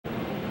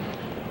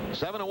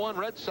7-1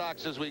 Red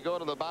Sox as we go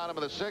to the bottom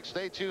of the 6th.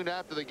 Stay tuned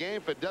after the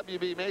game for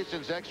W.B.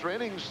 Mason's Extra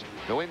Innings,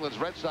 New England's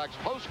Red Sox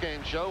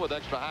post-game show with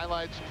extra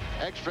highlights,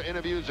 extra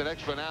interviews, and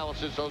extra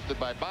analysis, hosted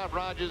by Bob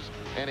Rogers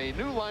and a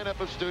new lineup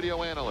of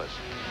studio analysts.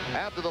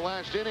 After the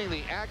last inning,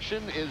 the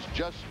action is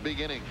just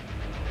beginning.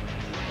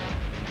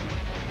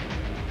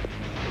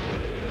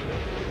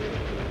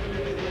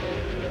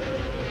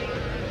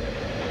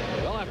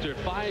 After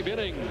 5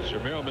 innings,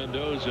 Ramiro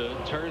Mendoza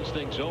turns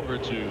things over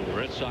to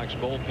Red Sox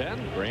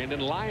bullpen. Brandon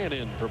Lyon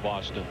in for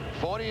Boston.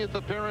 40th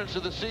appearance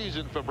of the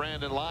season for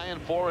Brandon Lyon.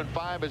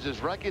 4-5 is his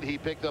record. He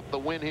picked up the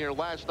win here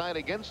last night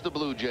against the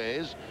Blue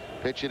Jays.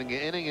 Pitching an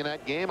inning in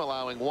that game,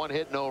 allowing 1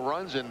 hit, no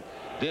runs, and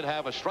did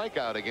have a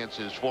strikeout against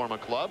his former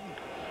club.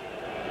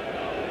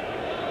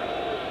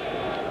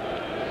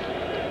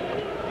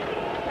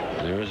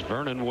 There's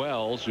Vernon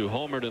Wells, who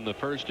homered in the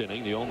first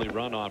inning, the only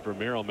run off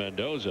Ramiro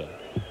Mendoza.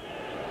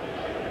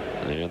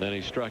 And then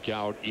he struck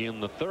out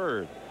in the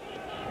 3rd.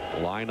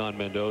 Line on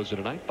Mendoza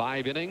tonight.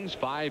 5 innings,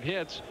 5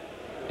 hits.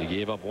 He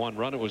gave up 1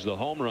 run. It was the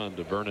home run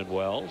to Vernon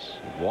Wells.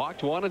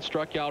 Walked 1 and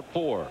struck out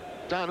 4.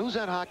 Don, who's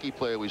that hockey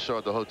player we saw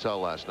at the hotel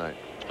last night?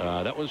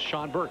 That was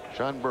Sean Burke.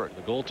 Sean Burke,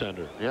 the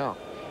goaltender. Yeah.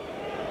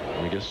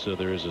 I guess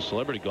there is a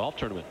celebrity golf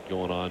tournament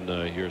going on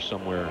here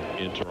somewhere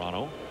in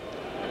Toronto.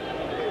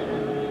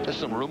 There's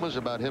some rumors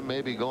about him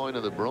maybe going to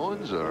the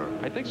Bruins, or?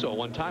 I think so.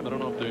 One time. I don't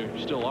know if they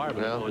still are,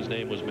 but I know his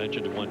name was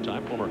mentioned at one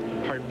time. Former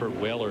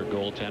Hartford Whaler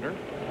goaltender.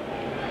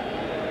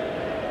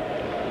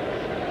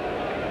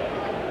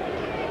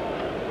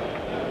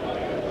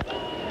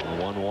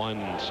 The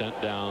 1-1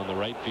 sent down the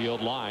right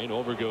field line.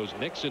 Over goes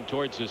Nixon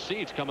towards the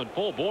seats, coming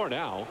full bore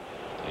now,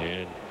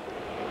 and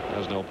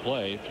has no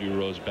play. Few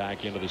rows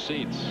back into the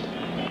seats.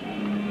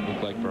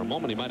 Looked like for a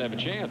moment he might have a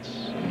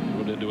chance.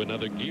 Went into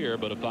another gear,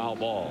 but a foul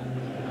ball.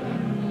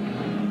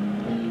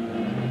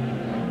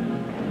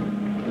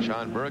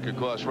 Sean Burke, of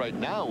course, right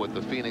now with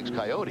the Phoenix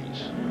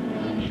Coyotes.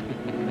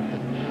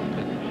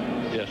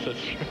 Yes,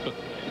 that's true.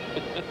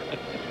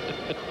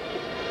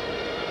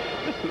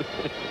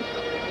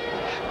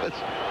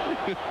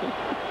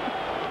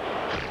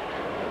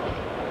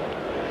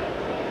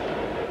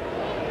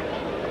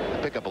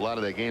 Pick up a lot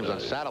of their games on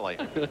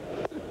satellite.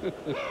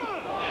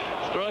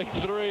 Strike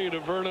 3 to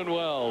Vernon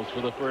Wells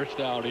for the first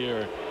out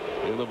here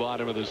in the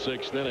bottom of the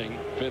 6th inning.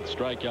 5th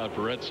strikeout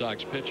for Red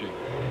Sox pitching.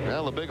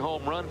 Well, a big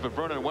home run for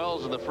Vernon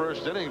Wells in the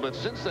first inning, but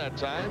since that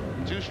time,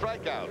 2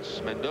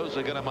 strikeouts.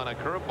 Mendoza got him on a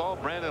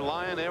curveball. Brandon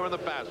Lyon there in the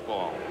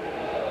fastball.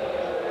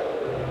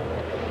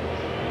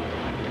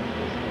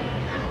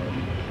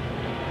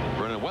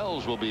 Vernon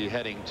Wells will be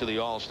heading to the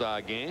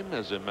All-Star game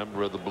as a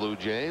member of the Blue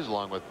Jays,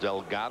 along with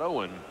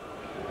Delgado and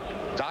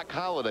Doc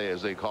Holliday,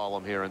 as they call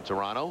him here in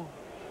Toronto.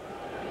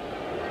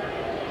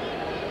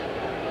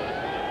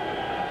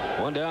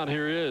 One down.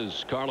 Here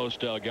is Carlos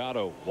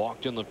Delgado.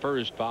 Walked in the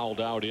first,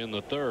 fouled out in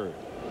the 3rd.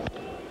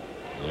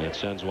 And it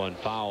sends one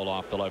foul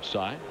off the left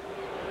side.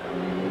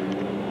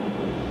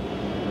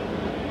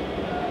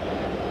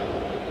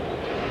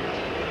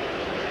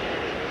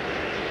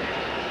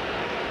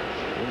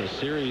 In the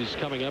series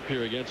coming up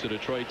here against the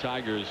Detroit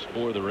Tigers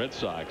for the Red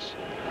Sox,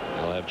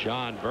 they'll have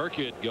John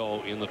Burkett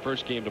go in the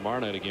first game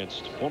tomorrow night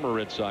against former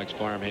Red Sox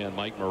farmhand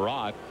Mike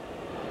Marotte.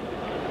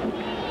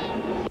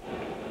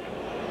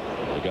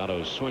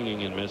 Delgado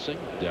swinging and missing.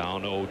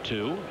 Down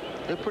 0-2.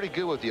 They're pretty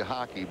good with your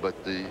hockey, but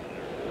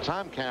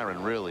Tom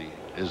Caron really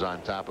is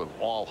on top of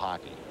all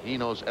hockey. He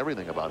knows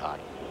everything about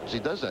hockey. So he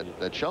does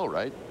that show,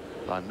 right,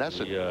 on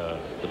NESN.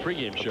 The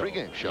pregame show. The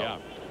pregame show. Yeah.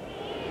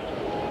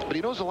 But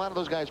he knows a lot of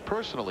those guys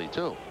personally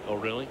too. Oh,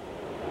 really?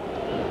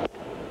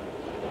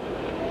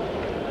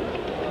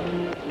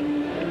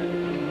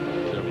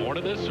 Is there more to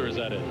this, or is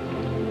that it?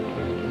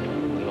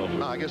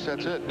 No, I guess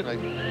that's it.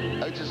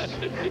 I just.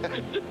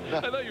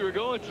 I thought you were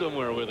going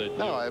somewhere with it.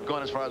 No, I've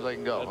gone as far as I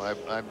can go.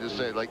 I'm just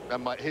saying, like,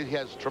 he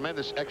has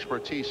tremendous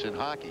expertise in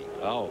hockey.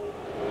 Oh.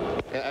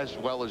 As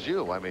well as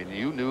you. I mean,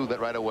 you knew that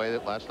right away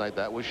that last night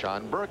that was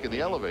Sean Burke in the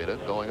elevator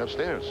going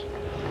upstairs.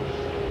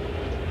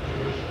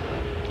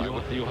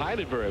 You hide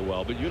it very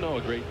well, but you know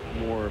a great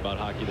more about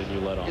hockey than you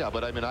let on. Yeah,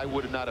 but I mean, I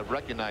would not have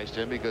recognized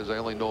him because I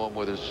only know him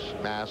with his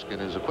mask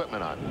and his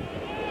equipment on.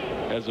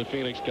 As a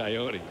Phoenix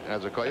Coyote.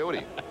 As a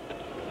Coyote.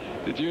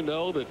 Did you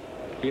know that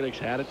Phoenix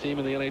had a team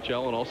in the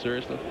NHL in all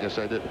seriousness? Yes,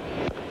 I did.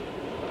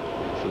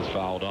 This is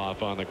fouled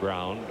off on the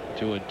ground.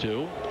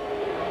 2-2.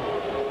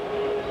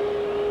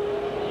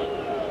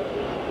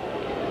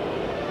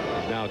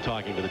 He's now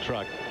talking to the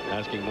truck,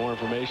 asking more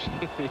information.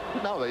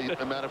 No, as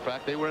a matter of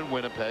fact, they were in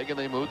Winnipeg and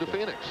they moved to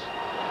Phoenix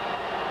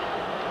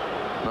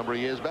a number of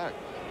years back.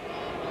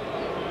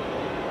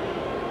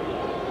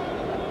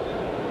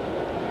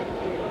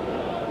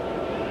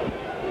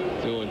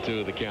 Two and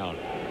 2 the count.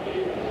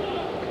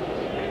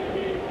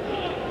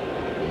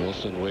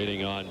 Wilson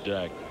waiting on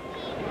deck.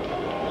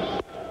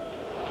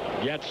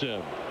 Gets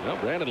him. Well,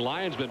 Brandon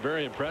Lyon's been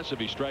very impressive.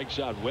 He strikes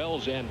out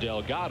Wells and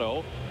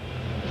Delgado.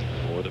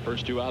 For for the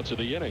first 2 outs of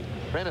the inning.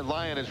 Brandon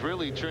Lyon has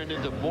really turned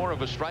into more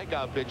of a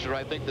strikeout pitcher,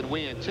 I think, than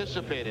we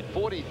anticipated.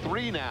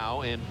 43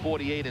 now in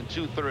 48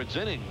 2/3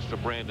 innings for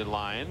Brandon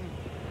Lyon.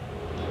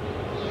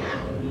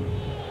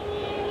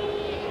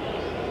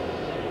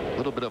 A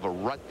little bit of a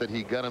rut that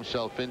he got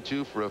himself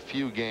into for a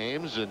few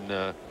games,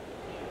 and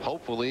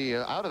hopefully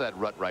out of that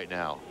rut right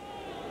now.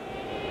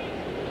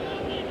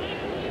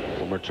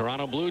 Former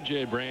Toronto Blue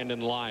Jay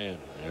Brandon Lyon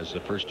as the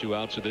first 2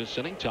 outs of this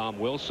inning. Tom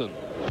Wilson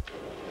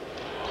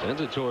sends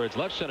it towards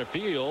left center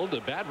field. A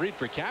bad read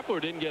for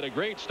Kapler. Didn't get a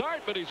great start,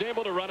 but he's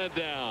able to run it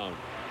down.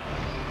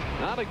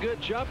 Not a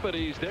good jump, but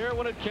he's there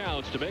when it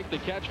counts to make the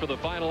catch for the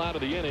final out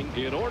of the inning.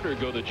 In order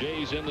go the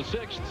Jays in the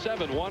 6th.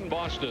 7-1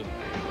 Boston.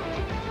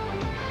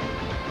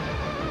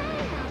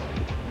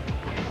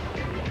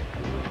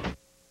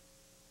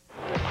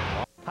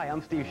 Hi,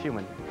 I'm Steve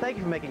Schuman. Thank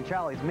you for making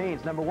Charlie's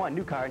Maine's #1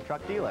 new car and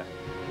truck dealer.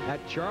 At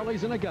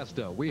Charlie's in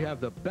Augusta, we have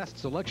the best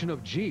selection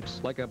of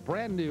Jeeps, like a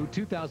brand new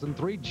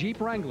 2003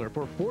 Jeep Wrangler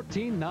for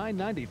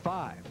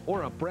 $14,995,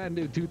 or a brand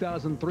new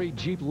 2003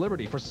 Jeep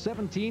Liberty for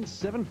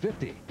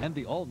 $17,750, and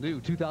the all-new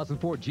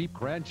 2004 Jeep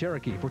Grand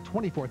Cherokee for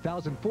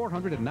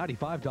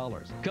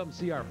 $24,495. Come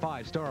see our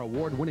 5-star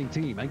award-winning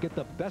team and get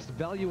the best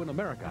value in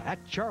America at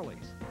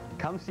Charlie's.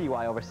 Come see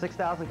why over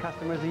 6,000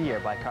 customers a year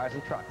buy cars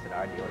and trucks at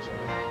our dealership.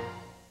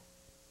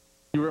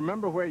 You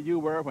remember where you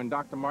were when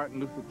Dr.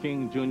 Martin Luther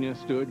King Jr.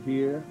 stood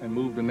here and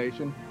moved the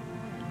nation?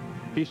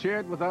 He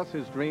shared with us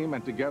his dream,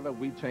 and together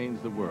we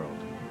changed the world.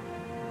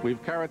 We've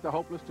carried the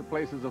hopeless to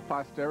places of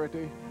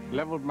posterity,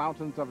 leveled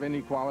mountains of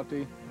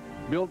inequality,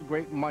 built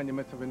great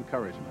monuments of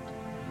encouragement.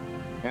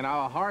 In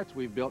our hearts,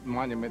 we've built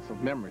monuments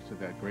of memories to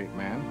that great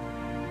man.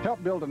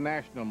 Help build a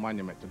national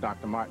monument to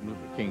Dr. Martin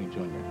Luther King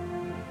Jr.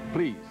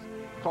 Please,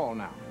 call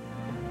now.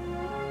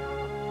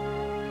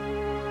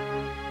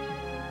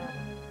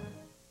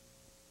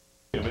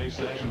 May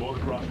Section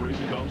Motocross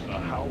Racing comes to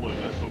Howland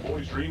as the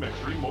Boys Dream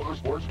Extreme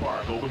Motorsports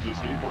Park opens its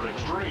gate for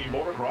extreme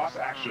motocross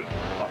action.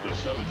 Up to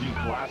 17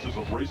 classes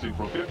of racing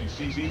from 50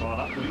 cc's on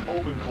up to the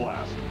open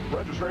class.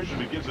 Registration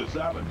begins at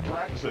 7,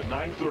 practice at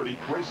 9:30,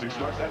 racing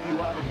starts at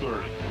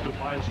 11:30.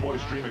 Defiance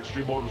Boys Dream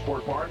Extreme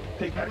Motorsport Park,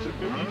 take exit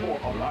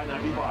 54 on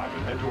I-95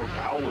 and head towards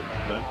Howland,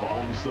 then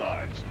follow the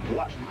signs.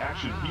 Watch the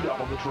action heat up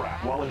on the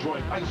track while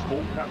enjoying ice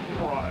cold Pepsi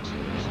products.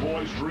 It's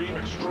Boys Dream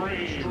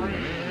Extreme.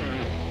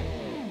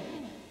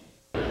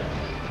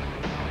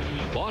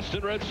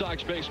 Boston Red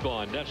Sox baseball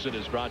on NESN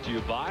is brought to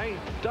you by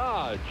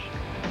Dodge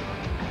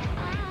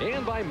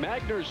and by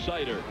Magner's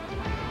Cider.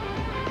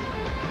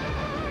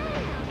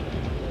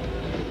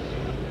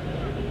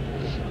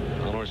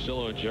 Al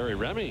Orsillo and Jerry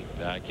Remy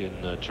back in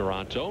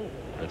Toronto.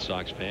 Red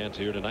Sox fans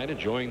here tonight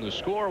enjoying the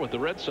score with the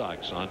Red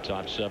Sox on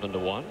top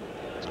 7-1.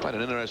 It's quite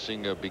an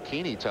interesting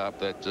bikini top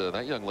that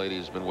that young lady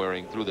has been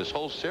wearing through this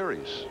whole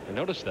series. I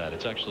noticed that.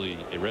 It's actually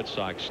a Red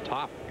Sox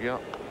top. Yeah.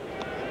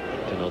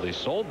 You know, they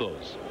sold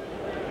those.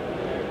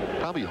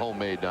 Probably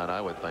homemade, Don, I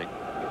would think.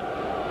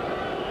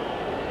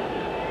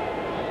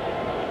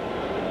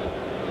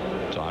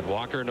 Todd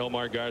Walker,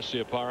 Nomar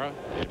Garciaparra,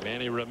 and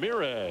Manny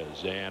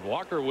Ramirez. And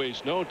Walker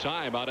wastes no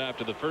time out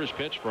after the first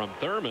pitch from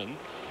Thurman.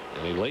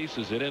 And he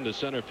laces it into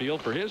center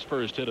field for his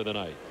first hit of the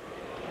night.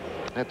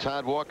 And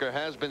Todd Walker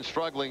has been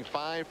struggling.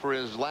 5 for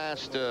his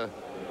last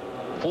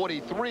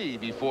 43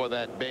 before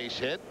that base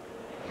hit.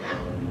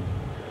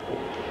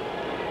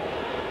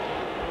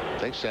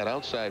 Takes that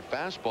outside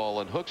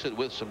fastball and hooks it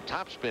with some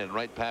topspin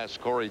right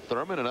past Corey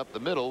Thurman and up the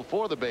middle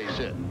for the base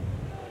hit.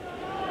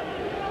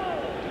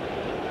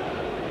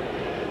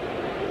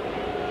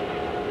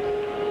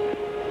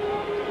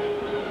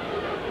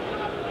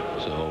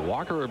 So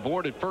Walker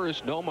aboard at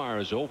first. Nomar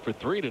is 0 for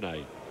 3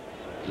 tonight.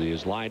 He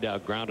is lined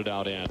out, grounded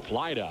out, and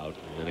flied out.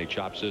 And he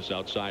chops this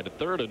outside to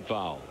third and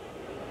foul.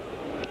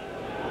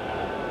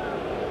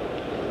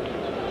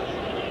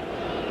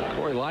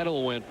 Corey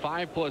Lytle went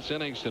 5+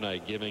 innings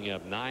tonight, giving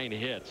up 9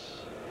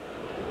 hits.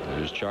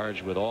 He was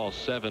charged with all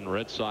 7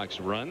 Red Sox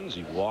runs.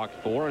 He walked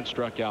 4 and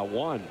struck out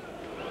 1.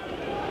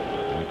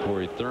 And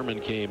Corey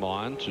Thurman came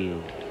on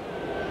to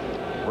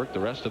work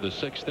the rest of the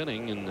 6th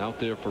inning and out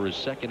there for his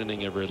 2nd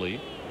inning of relief.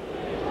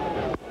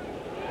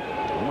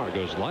 Omar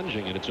goes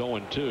lunging, and it's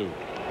 0-2.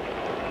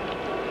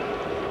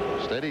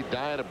 Steady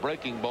diet of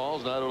breaking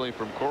balls, not only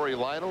from Corey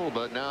Lytle,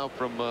 but now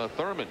from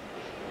Thurman.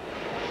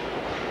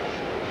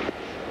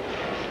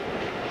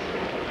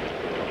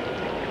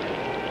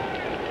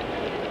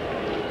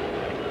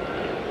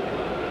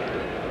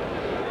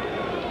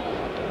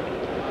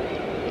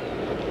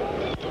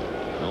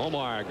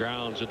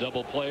 Grounds a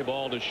double play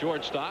ball to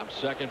shortstop.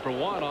 2nd for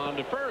 1 on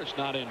to first.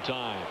 Not in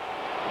time.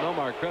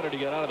 Nomar credit to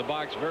get out of the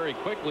box very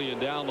quickly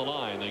and down the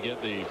line. They get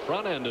the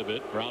front end of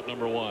it for out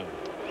number 1.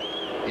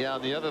 Yeah,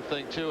 and the other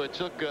thing too, it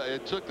took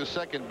the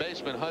second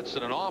baseman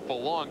Hudson an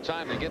awful long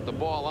time to get the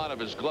ball out of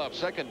his glove.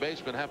 Second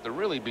baseman have to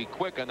really be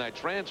quick on that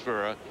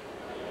transfer,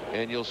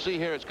 and you'll see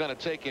here it's going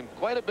to take him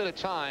quite a bit of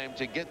time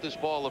to get this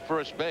ball to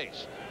first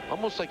base.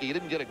 Almost like he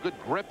didn't get a good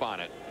grip on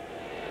it.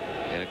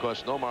 And of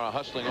course, Nomar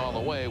hustling all the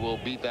way will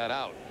beat that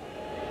out.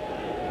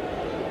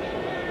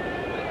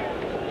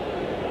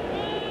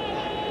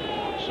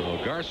 So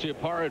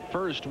Garciaparra at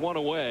first, one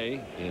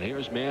away, and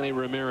here's Manny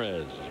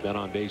Ramirez. He's been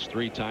on base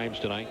 3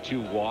 times tonight,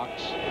 2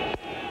 walks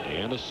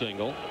and a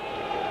single.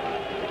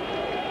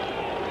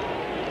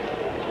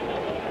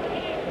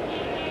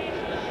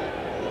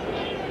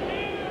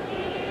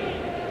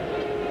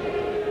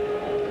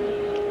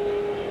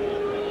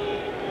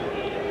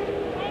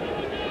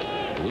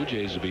 Blue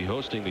Jays will be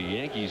hosting the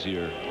Yankees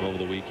here over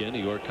the weekend.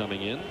 New York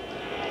coming in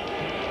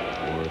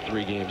for a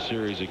 3-game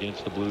series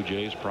against the Blue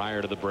Jays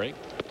prior to the break.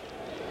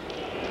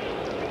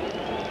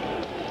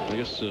 I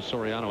guess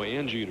Soriano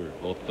and Jeter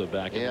both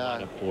back in the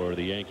lineup for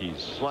the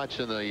Yankees. I was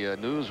watching the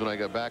news when I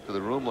got back to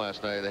the room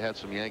last night. They had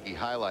some Yankee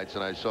highlights,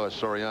 and I saw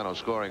Soriano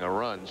scoring a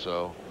run.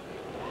 So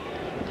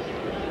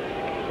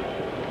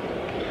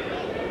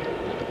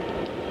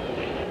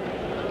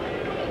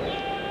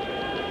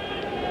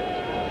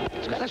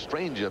it's kind of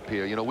strange up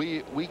here. You know,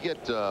 we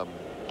get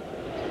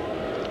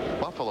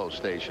Buffalo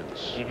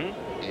stations,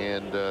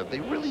 and they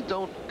really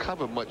don't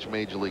cover much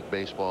Major League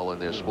Baseball in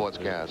their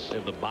sportscasts. They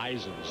have the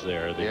Bisons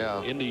there,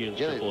 the Indians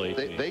AAA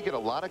team. They get a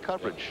lot of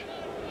coverage.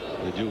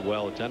 They do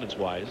well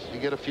attendance-wise. You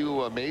get a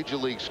few Major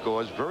League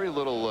scores, very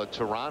little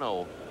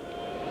Toronto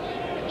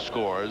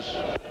scores.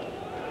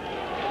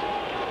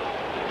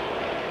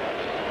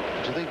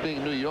 I think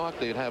being New York,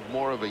 they'd have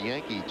more of a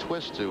Yankee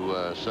twist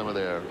to some of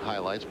their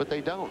highlights, but they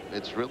don't.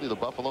 It's really the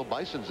Buffalo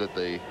Bisons that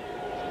they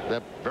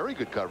have very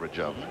good coverage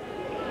of.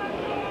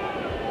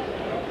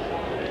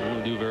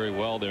 Do very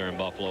well there in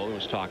Buffalo. There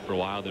was talk for a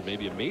while that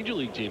maybe a Major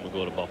League team would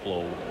go to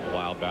Buffalo a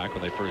while back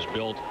when they first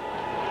built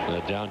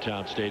the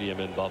downtown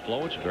stadium in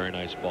Buffalo, which is a very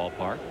nice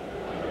ballpark.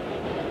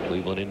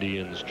 Cleveland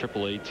Indians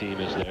AAA team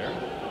is there.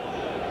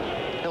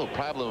 I have a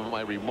problem with my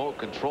remote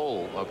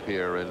control up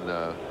here in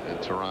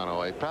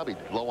Toronto. I'm probably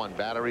low on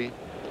battery.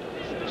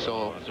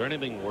 So is there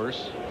anything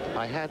worse?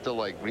 I had to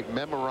like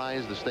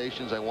memorize the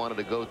stations I wanted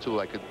to go to.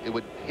 It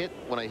would hit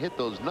when I hit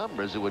those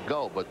numbers, it would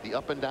go, but the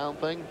up and down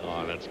thing,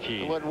 oh, that's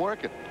key. It wasn't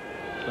working.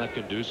 It's not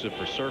conducive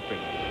for surfing.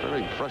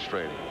 Very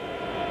frustrating.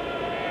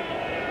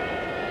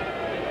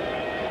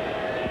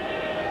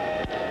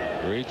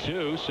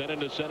 3-2, sent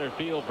into center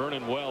field.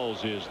 Vernon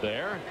Wells is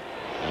there,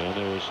 and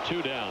there was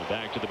 2 down.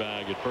 Back to the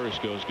bag at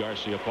first goes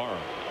Garciaparra.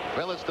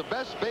 Well, it's the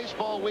best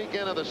baseball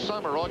weekend of the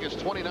summer, August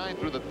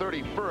 29th through the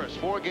 31st.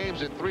 4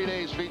 games in 3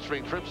 days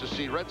featuring trips to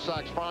see Red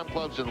Sox farm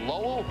clubs in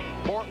Lowell,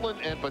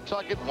 Portland, and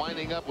Pawtucket,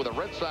 winding up with a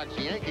Red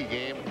Sox-Yankee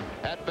game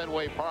at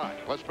Fenway Park.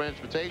 Plus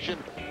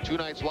transportation, 2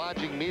 nights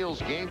lodging,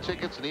 meals, game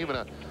tickets, and even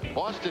a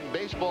Boston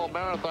Baseball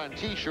Marathon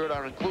T-shirt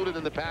are included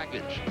in the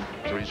package.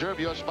 To reserve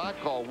your spot,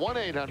 call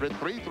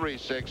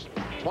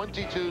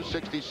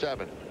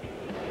 1-800-336-2267.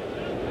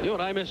 You know what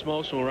I miss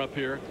most when we're up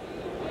here?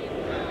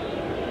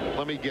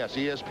 Let me guess,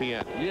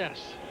 ESPN.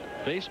 Yes,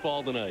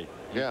 baseball tonight.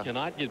 You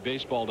cannot get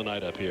baseball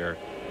tonight up here,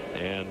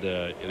 and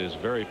it is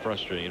very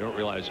frustrating. You don't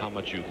realize how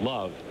much you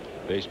love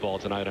baseball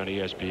tonight on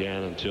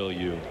ESPN until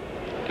you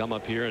come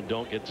up here and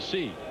don't get to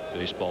see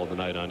baseball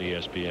tonight on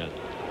ESPN.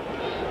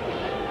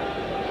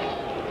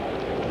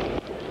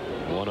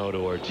 1-0 to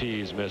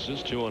Ortiz,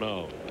 misses.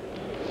 2-0.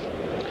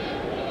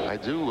 I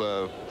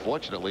do,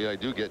 fortunately, I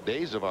do get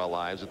Days of Our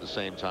Lives at the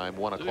same time,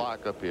 1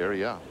 o'clock up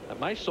here,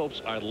 My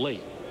soaps are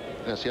late.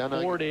 Yes,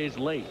 4 days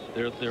late.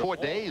 They're 4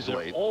 days they're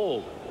late.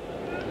 Old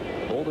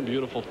and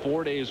beautiful.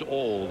 4 days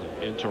old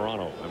in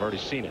Toronto. I've already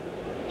seen it.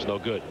 It's no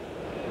good.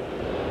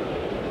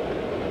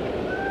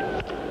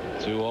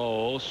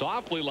 2-0,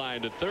 softly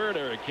lined at third.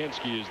 Eric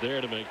Kinski is there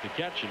to make the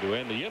catch and to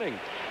end the inning.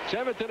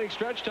 7th inning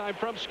stretch time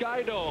from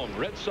Sky Dome.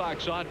 Red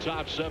Sox on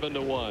top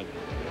 7-1.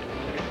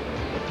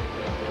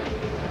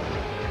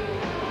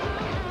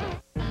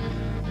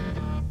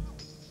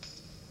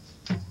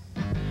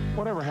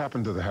 Whatever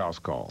happened to the house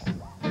call?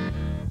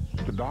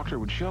 The doctor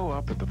would show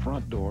up at the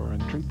front door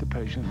and treat the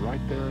patient right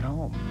there at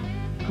home.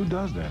 Who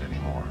does that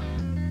anymore?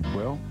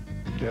 Well,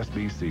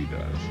 SBC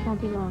does.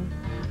 Won't be long.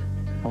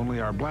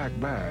 Only our black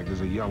bag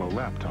is a yellow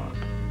laptop.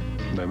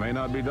 They may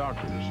not be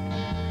doctors,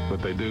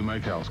 but they do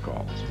make house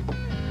calls.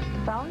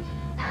 Phone?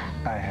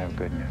 I have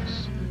good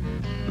news.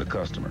 The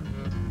customer.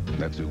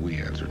 That's who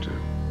we answer to.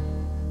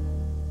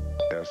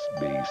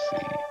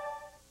 SBC.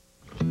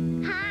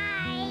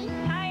 Hi.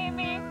 Hi,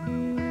 Amy.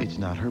 It's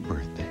not her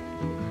birthday.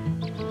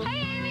 Hi,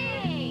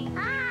 Amy.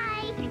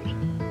 Hi.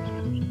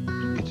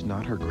 It's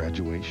not her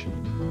graduation.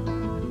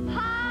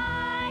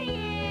 Hi,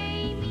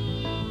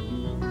 Amy.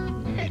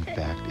 In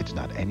fact, it's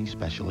not any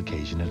special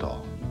occasion at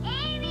all.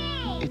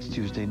 Amy. It's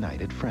Tuesday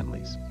night at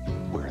Friendly's,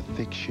 where a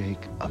thick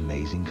shake,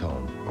 amazing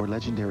cone, or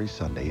legendary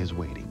sundae is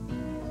waiting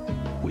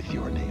with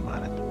your name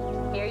on it.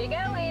 Here you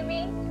go,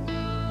 Amy.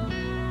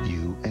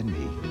 You and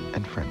me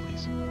and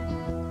Friendly's.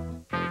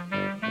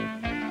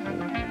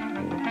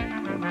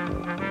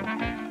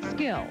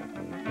 Skill.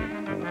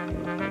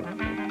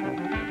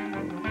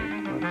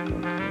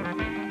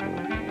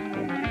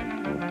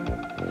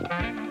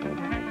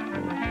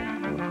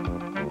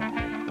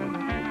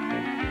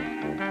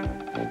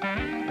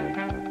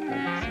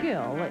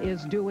 Skill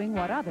is doing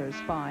what others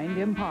find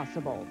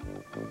impossible.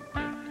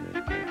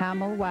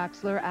 Hamill,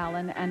 Waxler,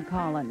 Allen, and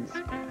Collins.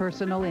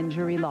 Personal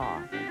injury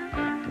law.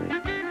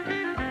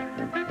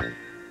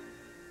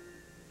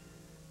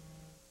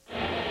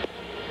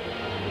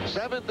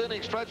 Seventh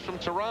inning stretch from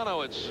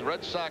Toronto. It's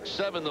Red Sox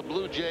 7, the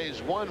Blue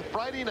Jays 1.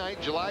 Friday night,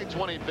 July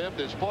 25th,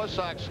 is Paw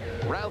Sox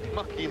Rally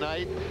Monkey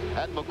Night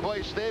at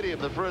McCoy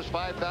Stadium. The first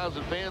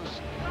 5,000 fans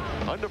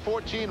under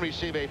 14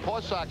 receive a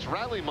Paw Sox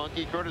Rally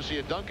Monkey courtesy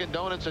of Dunkin'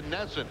 Donuts in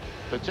Nesson.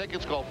 The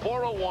tickets call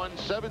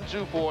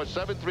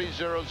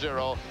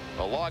 401-724-7300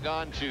 or log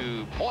on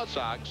to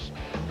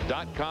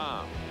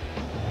pawsox.com.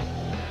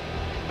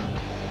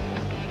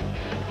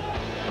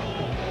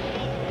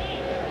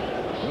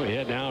 We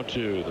head now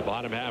to the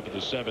bottom half of the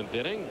seventh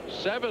inning.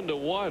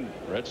 7-1.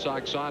 Red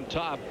Sox on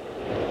top.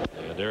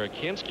 And Eric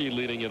Hinske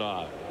leading it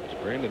off.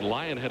 Brandon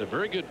Lyon had a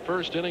very good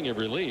first inning of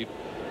relief.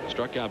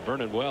 Struck out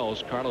Vernon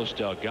Wells, Carlos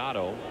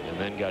Delgado, and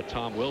then got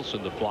Tom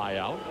Wilson to fly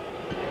out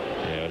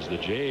as the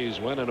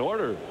Jays went in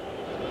order.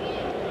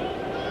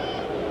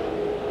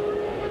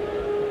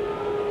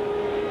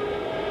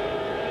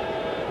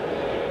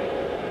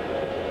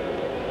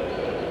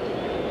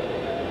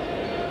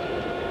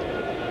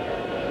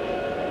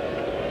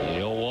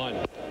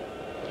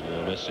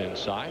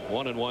 Inside.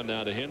 1-1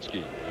 now to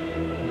Hinske.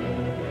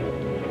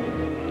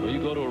 Will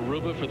you go to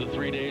Aruba for the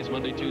 3 days,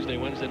 Monday, Tuesday,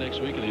 Wednesday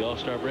next week of the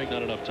All-Star break?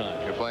 Not enough time.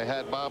 If I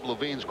had Bob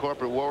Levine's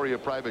Corporate Warrior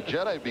private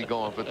jet, I'd be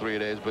going for 3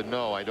 days, but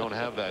no, I don't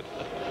have that.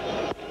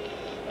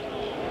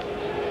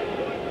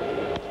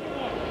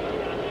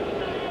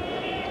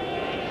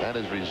 That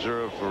is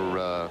reserved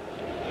for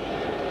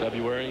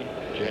February,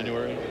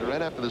 January.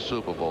 Right after the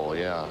Super Bowl,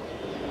 yeah.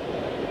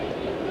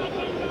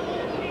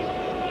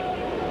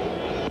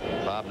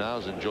 Now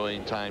is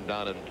enjoying time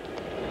down in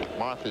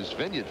Martha's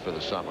Vineyard for the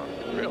summer.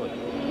 Really?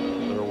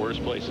 There are worse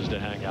places to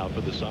hang out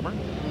for the summer.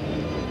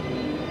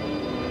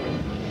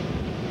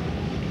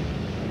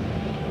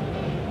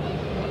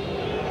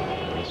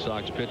 The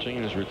Sox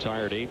pitching has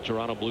retired 8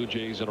 Toronto Blue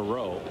Jays in a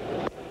row.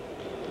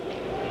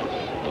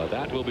 But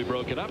that will be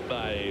broken up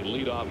by a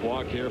leadoff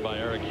walk here by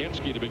Eric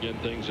Hinske to begin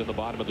things in the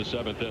bottom of the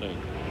seventh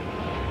inning.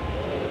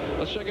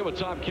 Let's check in with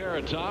Tom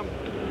Caron. Tom.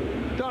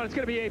 Don, it's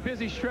going to be a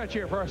busy stretch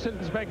here for our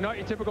Citizens Bank Not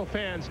Your Typical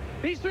fans.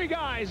 These three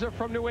guys are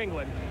from New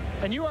England,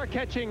 and you are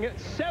catching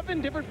 7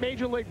 different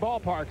major league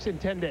ballparks in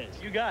 10 days.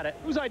 You got it.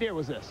 Whose idea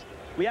was this?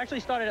 We actually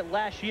started it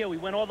last year. We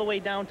went all the way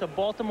down to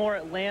Baltimore,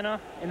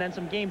 Atlanta, and then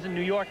some games in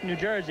New York, New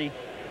Jersey.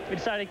 We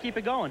decided to keep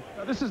it going.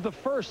 Now, this is the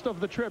first of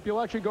the trip. You'll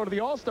actually go to the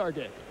All-Star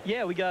game.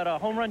 Yeah, we got a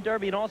home run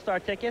derby and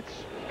All-Star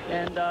tickets,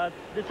 and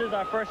this is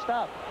our first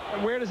stop.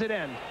 And where does it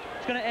end?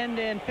 It's going to end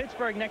in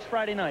Pittsburgh next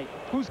Friday night.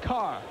 Whose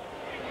car?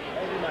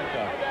 That'll be my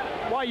car.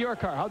 Why your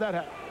car? How'd that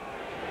happen?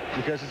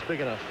 Because it's big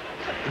enough.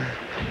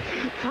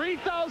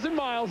 3,000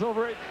 miles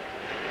over it.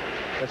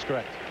 That's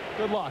correct.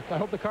 Good luck. I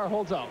hope the car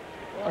holds out.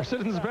 Our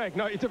Citizens Bank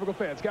Not Your Typical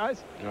fans,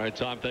 guys. All right,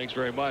 Tom, thanks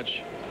very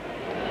much.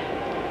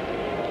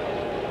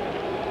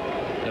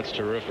 That's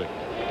terrific.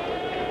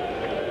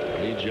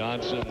 Lee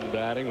Johnson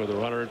batting with a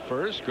runner at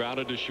first,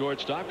 grounded to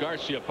shortstop.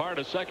 Garcia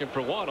Parra second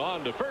for one,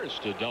 on to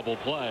first, a double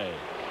play.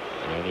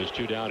 And there's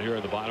 2 down here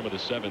in the bottom of the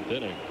seventh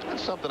inning.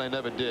 That's something I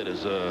never did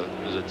as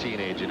a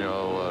teenager, you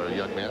know, a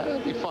young man.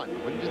 That'd be fun.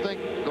 Wouldn't you think,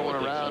 going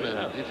around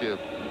and if you're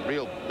a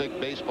real big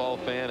baseball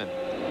fan and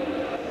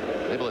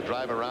able to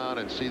drive around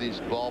and see these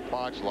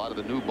ballparks, a lot of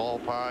the new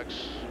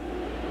ballparks?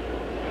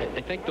 I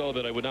think, though,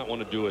 that I would not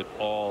want to do it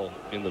all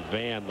in the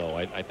van, though.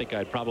 I think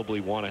I'd probably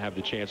want to have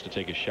the chance to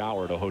take a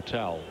shower at a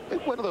hotel. I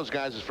think one of those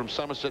guys is from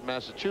Somerset,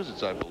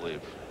 Massachusetts, I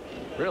believe.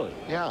 Really?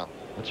 Yeah.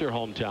 That's your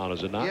hometown,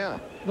 is it not? Yeah.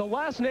 The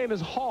last name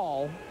is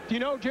Hall. Do you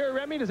know Jerry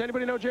Remy? Does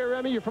anybody know Jerry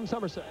Remy? You're from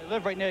Somerset. I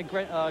live right near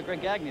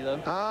Greg Gagne, though.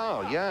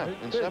 Oh, yeah,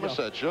 in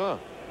Somerset, sure.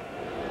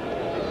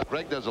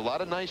 Greg does a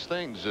lot of nice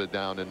things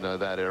down in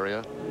that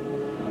area.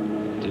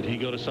 Did he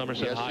go to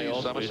Somerset High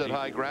also? Somerset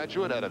High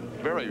graduate, had a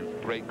very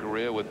great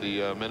career with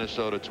the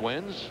Minnesota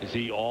Twins. Is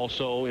he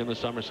also in the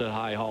Somerset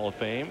High Hall of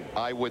Fame?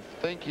 I would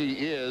think he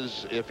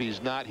is. If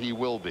he's not, he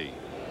will be.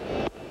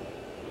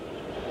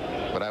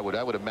 But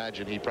I would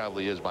imagine he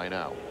probably is by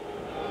now.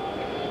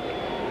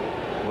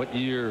 What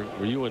year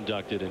were you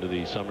inducted into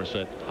the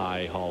Somerset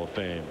High Hall of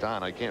Fame?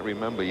 Don, I can't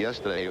remember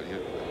yesterday.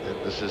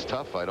 This is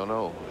tough. I don't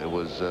know. It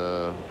was,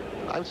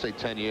 I would say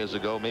 10 years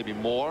ago, maybe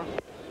more.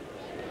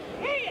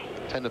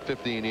 10 to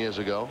 15 years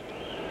ago.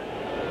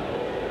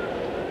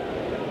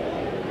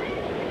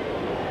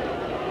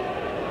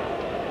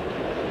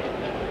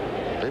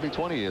 Maybe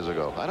 20 years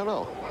ago. I don't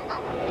know.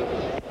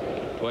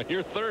 Well,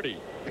 you're 30.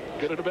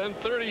 Could it have been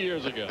 30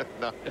 years ago?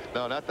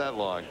 No, not that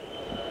long.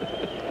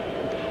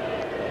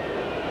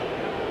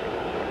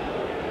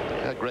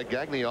 Yeah, Greg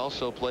Gagne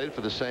also played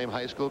for the same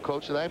high school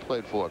coach that I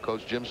played for,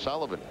 Coach Jim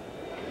Sullivan.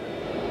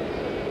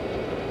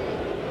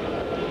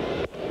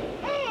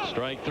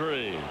 Strike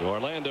 3 to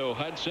Orlando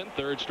Hudson.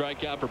 Third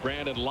strikeout for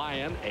Brandon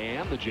Lyon,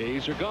 and the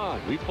Jays are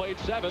gone. We played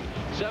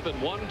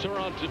 7-1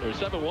 Toronto, or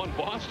 7-1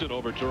 Boston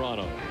over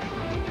Toronto.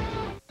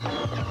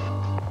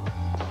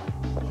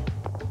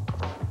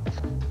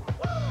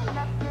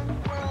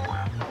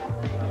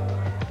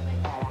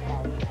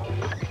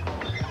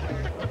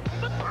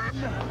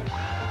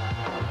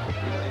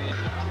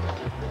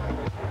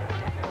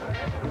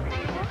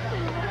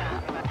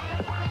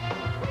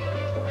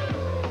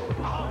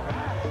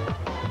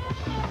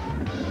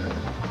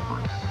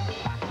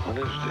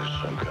 Is this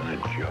some kind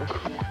of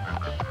joke?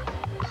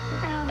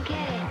 I don't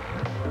get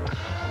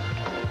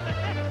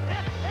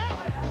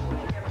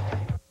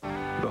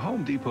it. The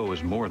Home Depot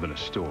is more than a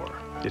store.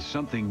 It's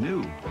something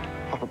new.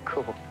 Oh,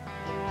 cool.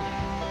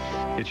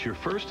 It's your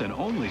first and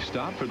only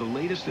stop for the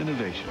latest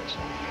innovations.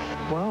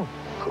 Wow.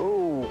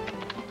 Cool.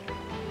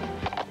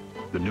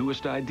 The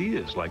newest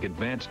ideas like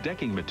advanced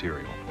decking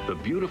material, the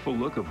beautiful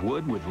look of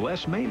wood with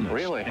less maintenance.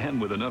 Really? And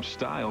with enough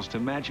styles to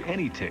match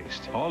any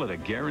taste, all at a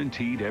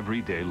guaranteed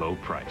everyday low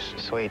price.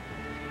 Sweet.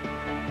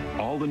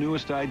 All the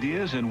newest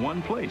ideas in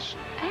one place.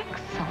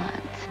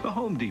 Excellent. The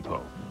Home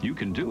Depot. You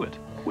can do it.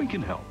 We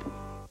can help.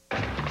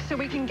 So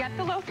we can get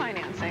the low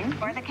financing.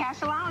 Or the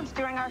cash allowance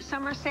during our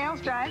summer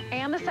sales drive.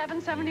 And the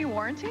 770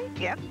 warranty?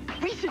 Yep.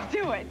 We should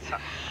do it.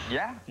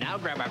 Yeah? Now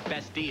grab our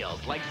best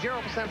deals, like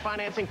 0%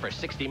 financing for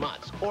 60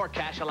 months, or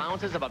cash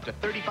allowances of up to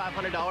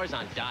 $3,500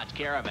 on Dodge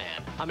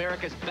Caravan,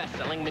 America's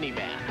best-selling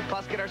minivan.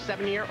 Plus, get our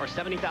 7-year or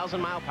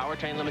 70,000-mile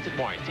powertrain limited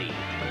warranty.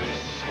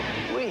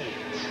 Sweet.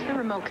 The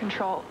remote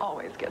control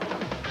always gets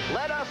them.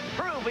 Let us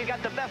prove we've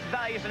got the best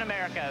values in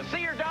America.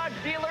 See your Dodge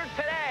dealer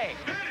today.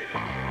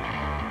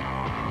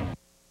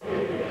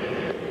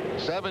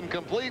 7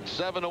 complete,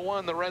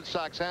 7-1. The Red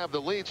Sox have the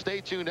lead.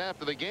 Stay tuned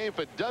after the game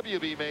for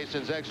W.B.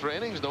 Mason's Extra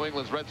Innings, New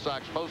England's Red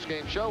Sox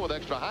postgame show with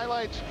extra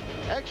highlights,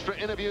 extra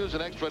interviews,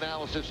 and extra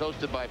analysis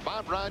hosted by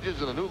Bob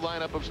Rogers and a new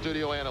lineup of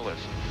studio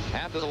analysts.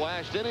 After the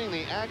last inning,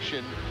 the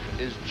action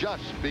is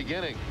just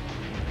beginning.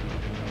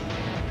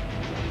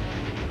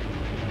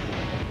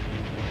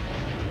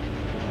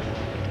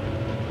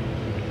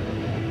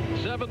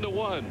 Seven to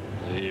 1.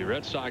 The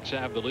Red Sox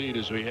have the lead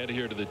as we head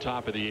here to the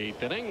top of the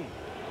 8th inning.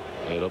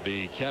 It'll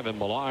be Kevin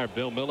Millar,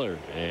 Bill Miller,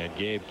 and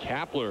Gabe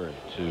Kapler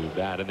to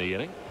bat in the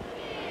inning.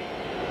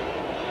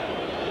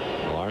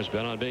 Millar's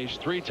been on base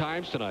 3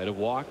 times tonight, a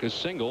walk, a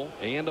single,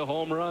 and a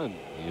home run.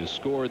 He has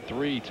scored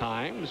 3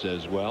 times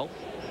as well.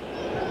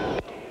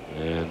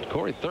 And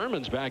Corey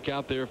Thurman's back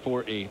out there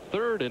for a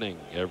 3rd inning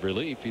of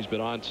relief. He's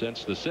been on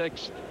since the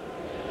 6th.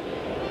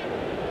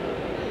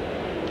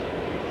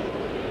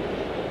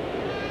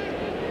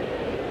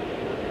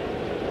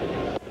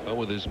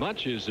 With as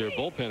much as their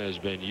bullpen has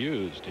been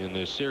used in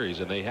this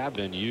series, and they have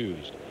been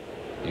used,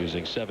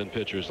 using 7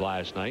 pitchers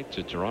last night,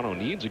 so Toronto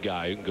needs a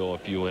guy who can go a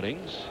few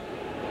innings.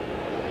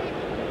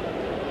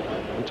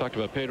 We talked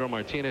about Pedro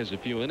Martinez a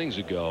few innings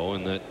ago,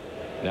 and that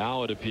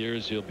now it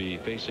appears he'll be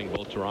facing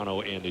both Toronto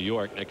and New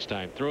York next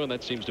time through, and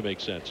that seems to make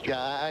sense.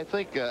 Yeah, I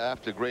think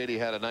after Grady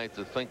had a night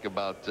to think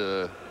about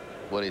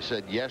what he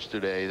said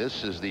yesterday,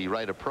 this is the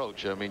right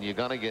approach. I mean, you're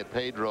going to get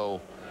Pedro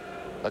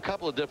a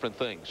couple of different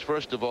things.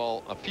 First of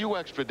all, a few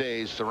extra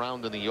days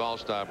surrounding the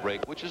All-Star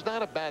break, which is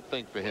not a bad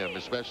thing for him,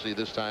 especially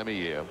this time of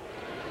year.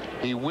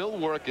 He will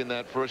work in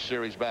that first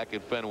series back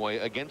at Fenway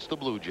against the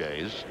Blue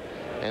Jays,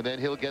 and then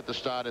he'll get the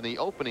start in the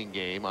opening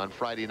game on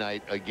Friday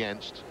night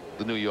against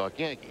the New York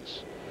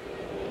Yankees.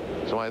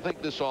 So I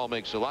think this all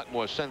makes a lot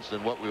more sense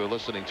than what we were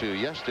listening to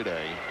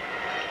yesterday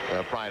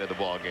prior to the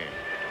ball game.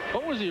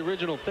 What was the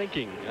original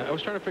thinking? I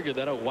was trying to figure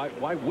that out.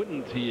 Why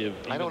wouldn't he have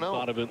even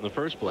thought of it in the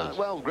first place?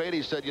 Well,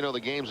 Grady said, you know, the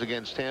games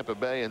against Tampa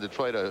Bay and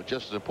Detroit are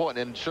just as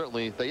important, and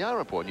certainly they are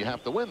important. You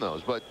have to win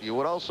those. But you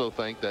would also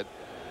think that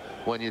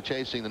when you're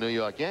chasing the New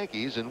York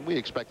Yankees, and we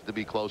expected to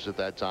be close at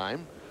that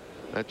time,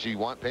 that you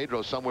want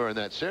Pedro somewhere in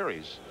that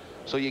series.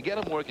 So you get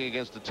him working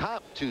against the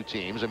top 2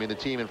 teams. I mean, the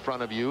team in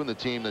front of you and the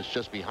team that's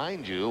just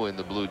behind you in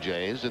the Blue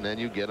Jays, and then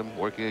you get him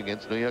working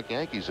against the New York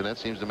Yankees, and that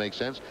seems to make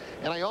sense.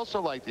 And I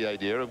also like the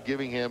idea of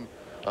giving him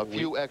a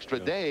few extra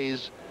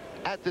days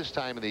at this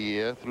time of the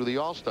year through the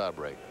All-Star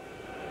break.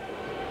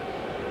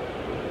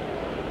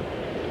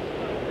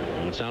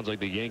 And it sounds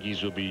like the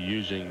Yankees will be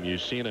using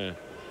Mussina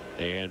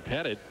and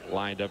Pettit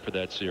lined up for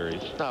that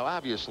series. Now,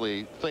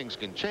 obviously, things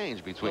can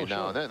change between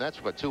now and then. That's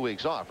about 2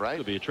 weeks off, right?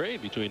 Could be a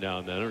trade between now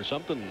and then, or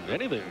something.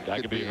 Anything. Guy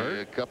could be hurt.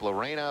 A couple of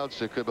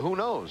rainouts. It could. Who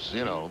knows?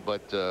 You know.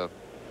 But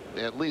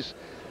at least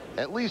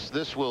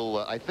this will,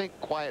 I think,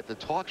 quiet the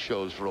talk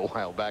shows for a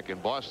while back in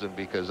Boston,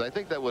 because I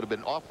think that would have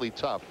been awfully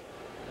tough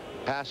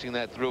passing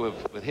that through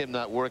with him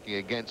not working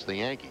against the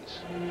Yankees.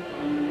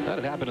 That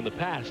had happened in the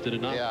past, did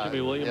it not? Yeah,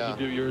 Jimmy Williams a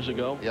few years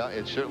ago. Yeah,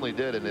 it certainly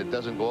did, and it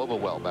doesn't go over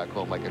well back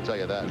home, I can tell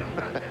you that.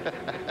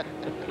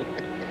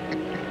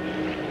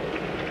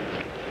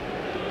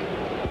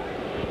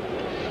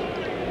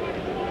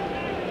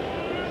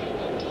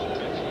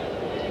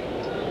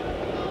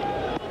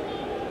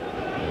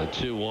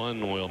 The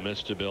 2-1 will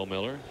miss to Bill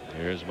Miller.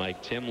 Here's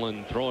Mike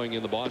Timlin throwing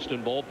in the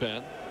Boston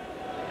bullpen.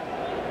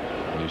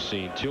 We've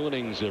seen 2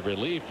 innings of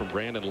relief from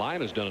Brandon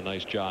Line, who's done a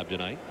nice job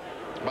tonight.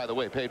 By the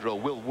way, Pedro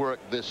will work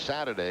this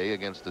Saturday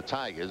against the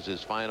Tigers,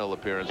 his final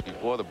appearance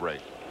before the break.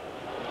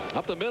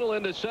 Up the middle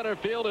into center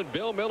field, and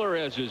Bill Miller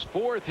has his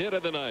 4th hit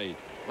of the night.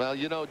 Well,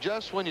 you know,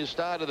 just when you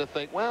started to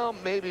think, well,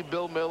 maybe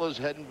Bill Miller's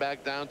heading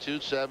back down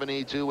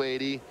 270,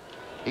 280,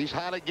 he's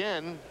hot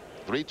again.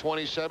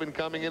 327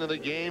 coming into the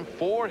game.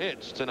 4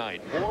 hits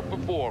tonight. 4 for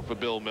 4 for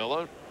Bill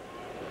Miller.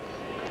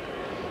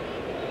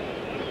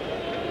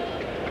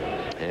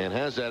 And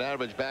has that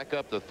average back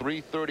up to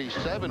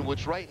 337,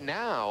 which right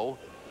now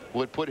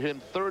would put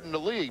him third in the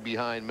league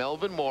behind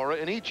Melvin Mora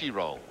and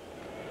Ichiro.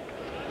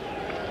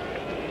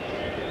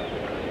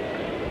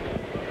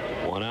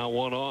 1 out,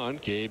 1 on.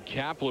 Gabe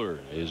Kapler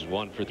is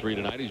 1 for 3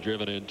 tonight. He's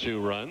driven in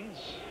 2 runs.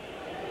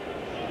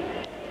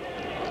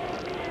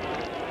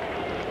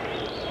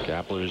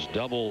 Kapler's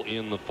double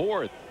in the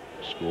 4th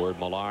scored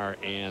Millar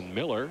and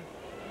Miller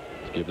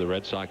to give the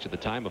Red Sox at the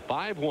time a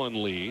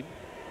 5-1 lead.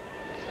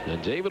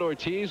 And David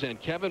Ortiz and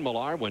Kevin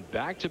Millar went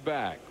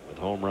back-to-back with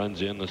home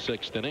runs in the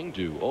 6th inning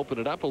to open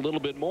it up a little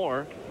bit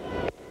more.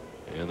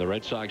 And the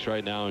Red Sox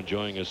right now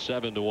enjoying a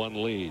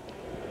 7-1 lead.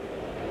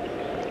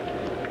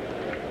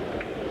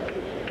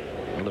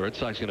 Well, the Red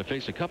Sox are going to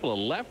face a couple of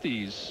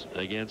lefties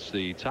against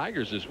the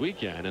Tigers this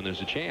weekend, and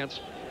there's a chance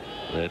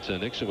that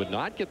Nixon would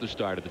not get the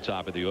start at the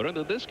top of the order,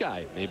 that this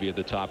guy may be at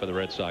the top of the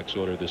Red Sox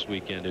order this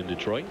weekend in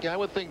Detroit. Yeah, I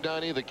would think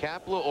Don either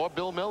Kapler or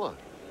Bill Miller.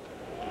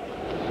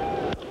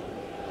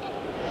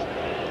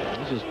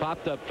 This is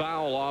popped up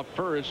foul off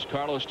first.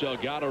 Carlos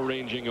Delgado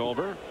ranging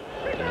over,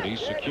 and he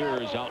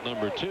secures out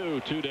number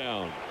 2, 2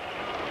 down.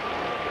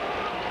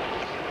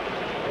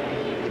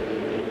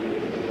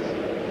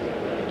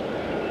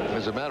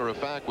 As a matter of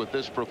fact, with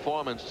this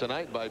performance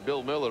tonight by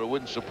Bill Miller, it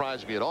wouldn't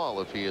surprise me at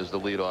all if he is the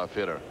leadoff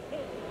hitter.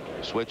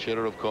 Switch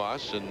hitter, of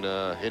course, and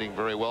hitting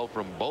very well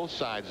from both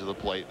sides of the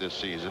plate this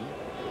season.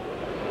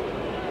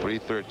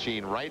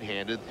 313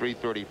 right-handed,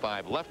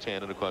 335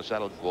 left-handed. Of course,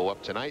 that'll go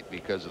up tonight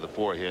because of the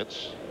 4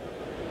 hits.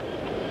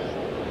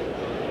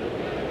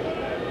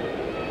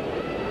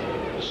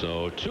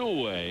 So 2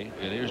 away,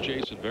 and here's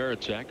Jason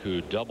Varitek, who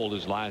doubled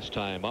his last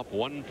time up.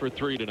 1 for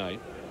 3 tonight.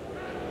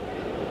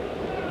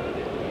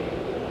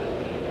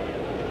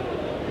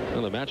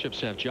 Well, the matchups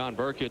have John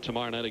Burkett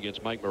tomorrow night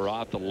against Mike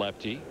Maroth, the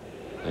lefty.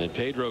 And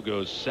Pedro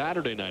goes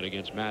Saturday night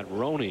against Matt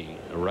Roney,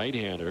 a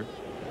right-hander.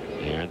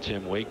 And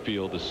Tim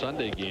Wakefield, the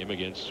Sunday game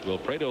against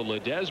Wilfredo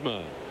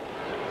Ledesma.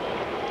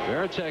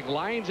 Varitek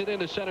lines it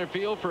into center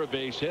field for a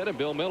base hit, and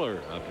Bill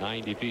Miller up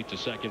 90 feet to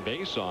second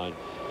base on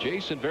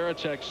Jason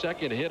Varitek's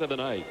second hit of the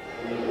night.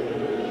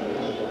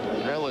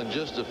 Well, in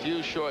just a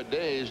few short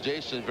days,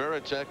 Jason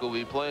Varitek will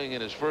be playing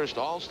in his first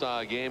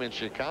All-Star game in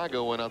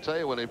Chicago, and I'll tell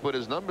you, when they put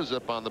his numbers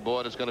up on the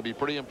board, it's going to be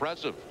pretty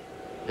impressive.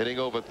 Hitting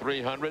over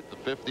 300, the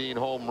 15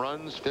 home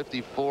runs,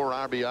 54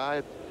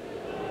 RBI.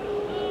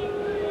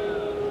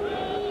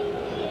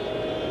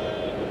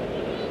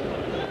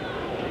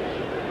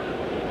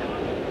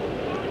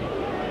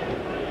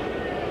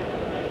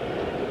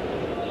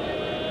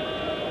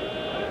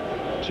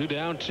 Two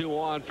down, 2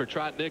 on for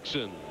Trot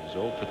Nixon. He's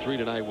 0 for 3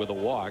 tonight with a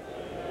walk.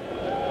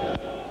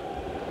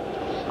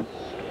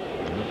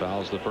 And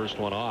fouls the first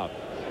one off.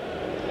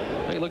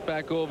 Hey, look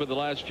back over the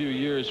last few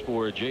years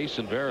for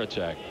Jason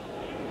Varitek.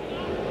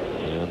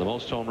 And the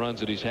most home runs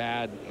that he's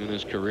had in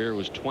his career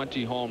was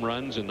 20 home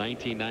runs in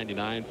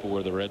 1999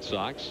 for the Red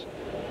Sox.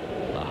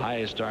 The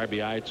highest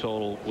RBI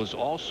total was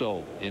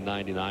also in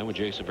 99 when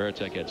Jason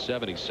Varitek had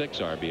 76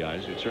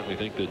 RBIs. You'd certainly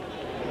think that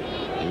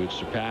he would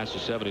surpass the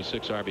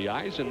 76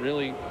 RBIs and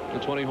really the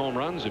 20 home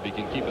runs if he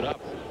can keep it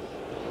up.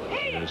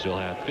 As he'll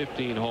have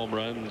 15 home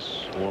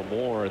runs or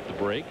more at the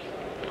break.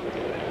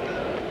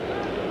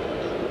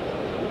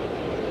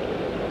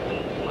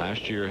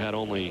 Last year had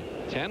only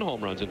 10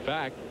 home runs. In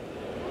fact,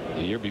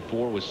 the year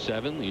before was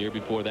 7. The year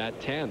before that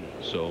 10.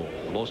 So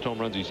the most home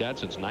runs he's had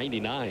since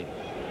 99.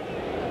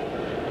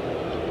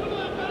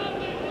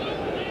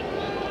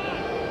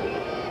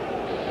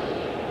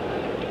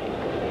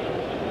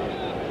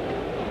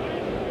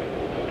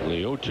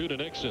 The 0-2 to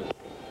Nixon.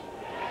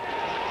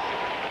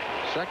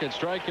 Second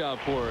strikeout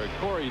for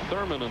Corey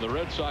Thurman, and the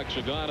Red Sox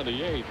are gone to the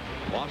 8th.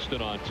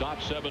 Boston on top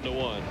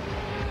 7-1.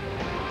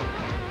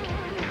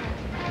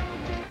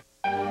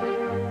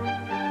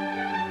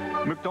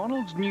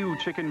 McDonald's new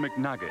Chicken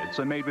McNuggets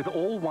are made with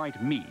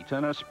all-white meat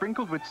and are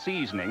sprinkled with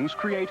seasonings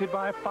created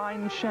by a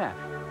fine chef.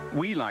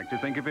 We like to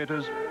think of it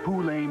as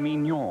poulet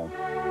mignon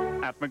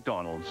at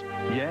McDonald's.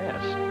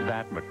 Yes,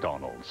 that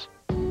McDonald's.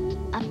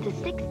 Up to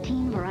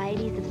 16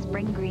 varieties of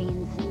spring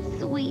greens,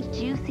 sweet,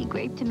 juicy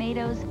grape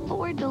tomatoes,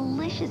 4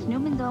 delicious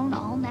Newman's Own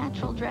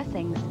all-natural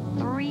dressings,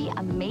 3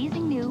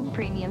 amazing new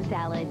premium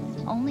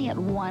salads, only at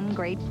one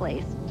great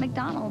place.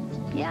 McDonald's.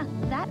 Yeah,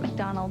 that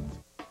McDonald's.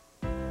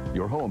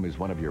 Your home is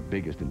one of your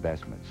biggest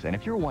investments, and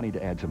if you're wanting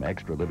to add some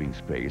extra living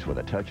space with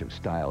a touch of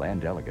style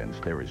and elegance,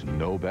 there is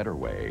no better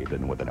way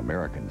than with an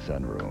American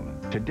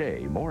sunroom.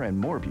 Today, more and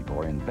more people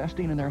are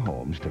investing in their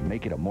homes to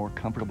make it a more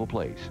comfortable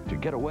place to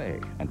get away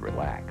and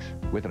relax.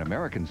 With an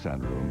American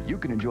sunroom, you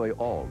can enjoy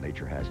all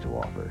nature has to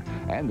offer,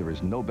 and there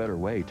is no better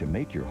way to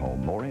make your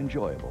home more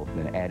enjoyable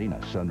than adding a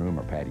sunroom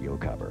or patio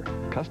cover,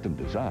 custom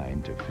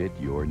designed to fit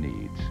your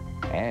needs.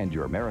 And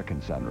your American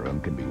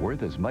sunroom can be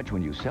worth as much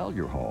when you sell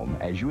your home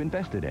as you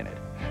invested in it.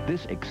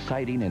 This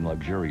exciting and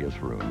luxurious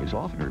room is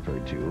often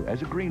referred to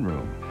as a green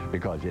room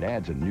because it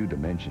adds a new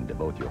dimension to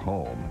both your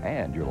home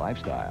and your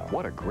lifestyle.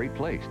 What a great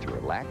place to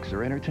relax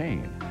or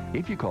entertain.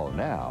 If you call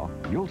now,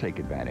 you'll take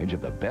advantage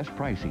of the best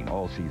pricing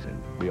all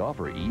season. We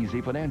offer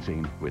easy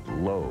financing with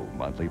low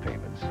monthly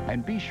payments.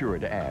 And be sure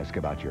to ask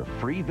about your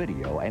free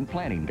video and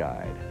planning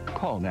guide.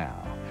 Call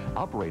now.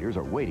 Operators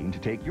are waiting to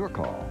take your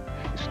call.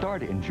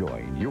 Start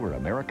enjoying your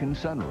American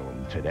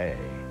sunroom today.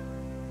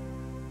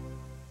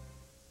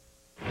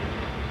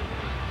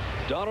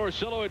 Don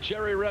Orsillo and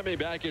Jerry Remy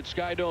back at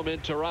Skydome in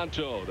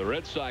Toronto. The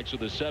Red Sox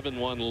with a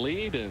 7-1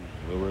 lead, and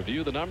we'll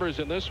review the numbers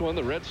in this one.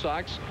 The Red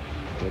Sox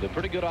with a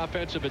pretty good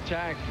offensive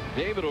attack.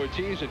 David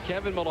Ortiz and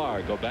Kevin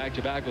Millar go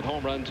back-to-back with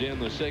home runs in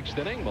the 6th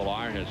inning.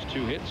 Millar has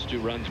 2 hits, 2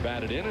 runs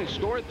batted in, and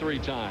scored 3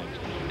 times.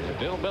 And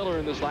Bill Miller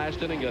in this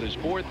last inning got his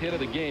 4th hit of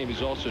the game.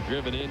 He's also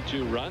driven in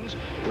 2 runs.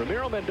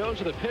 Ramiro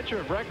Mendoza, the pitcher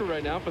of record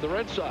right now for the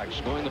Red Sox,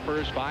 scoring the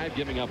first 5,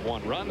 giving up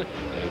 1 run.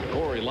 And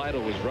Corey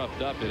Lytle was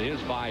roughed up in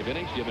his 5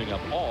 innings, giving up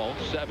all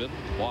 7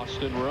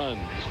 Boston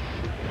runs.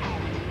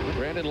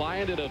 Brandon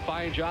Lyon did a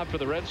fine job for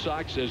the Red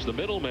Sox as the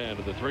middleman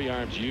of the 3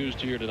 arms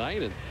used here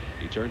tonight, and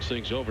he turns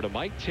things over to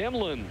Mike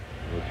Timlin,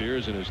 who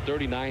appears in his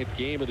 39th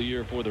game of the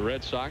year for the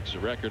Red Sox, a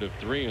record of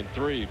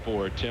 3-3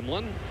 for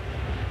Timlin,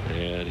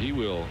 and he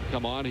will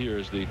come on here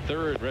as the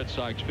 3rd Red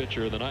Sox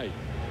pitcher of the night.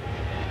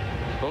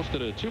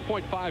 Posted a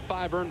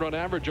 2.55 earned run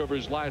average over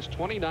his last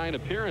 29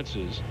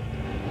 appearances,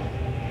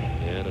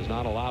 and has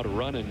not allowed a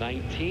run in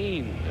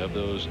 19 of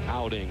those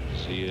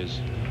outings. He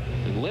is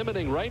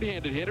limiting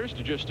right-handed hitters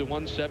to just a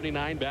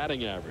 179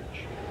 batting average.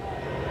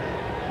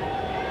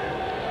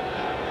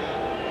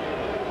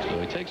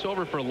 So he takes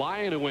over for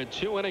Lyon, who went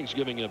 2 innings,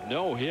 giving up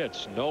no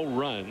hits, no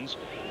runs.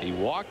 He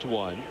walked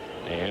 1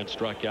 and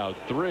struck out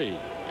 3.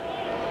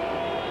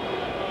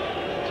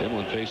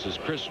 Timlin faces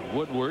Chris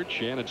Woodward,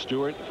 Shannon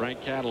Stewart,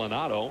 Frank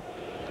Catalanato,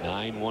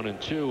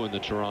 9-1-2 in the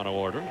Toronto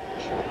order.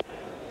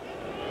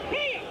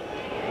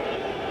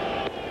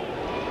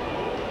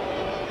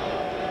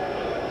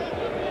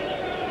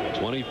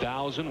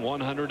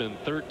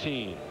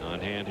 $20,113 on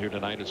hand here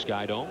tonight at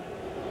Skydome.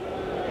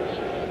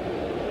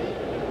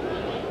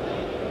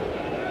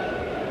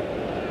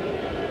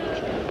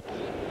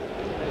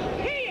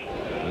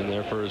 In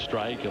there for a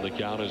strike, and the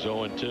count is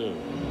 0-2.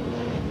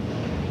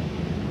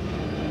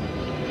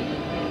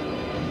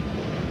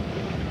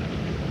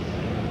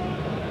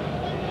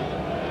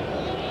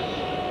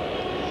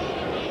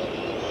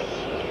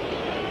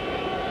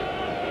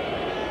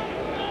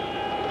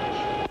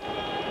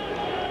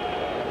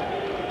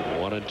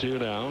 And 2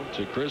 now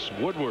to Chris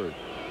Woodward.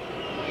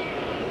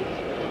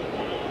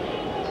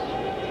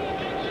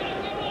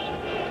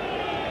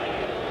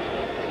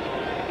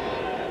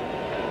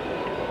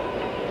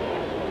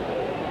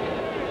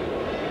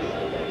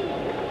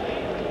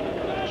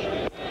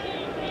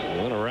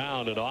 Went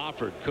around and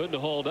offered, couldn't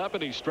hold up,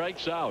 and he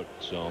strikes out.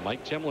 So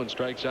Mike Timlin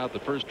strikes out the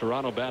first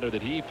Toronto batter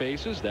that he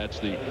faces. That's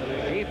the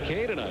 8th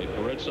K tonight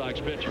for Red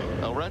Sox pitching.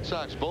 The Red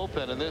Sox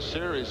bullpen in this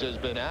series has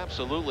been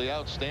absolutely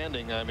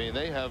outstanding. I mean,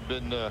 they have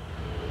been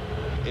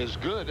as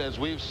good as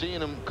we've seen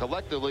them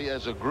collectively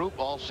as a group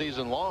all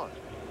season long.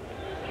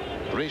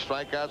 3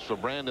 strikeouts for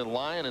Brandon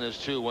Lyon in his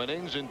 2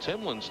 innings, and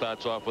Timlin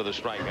starts off with a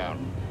strikeout.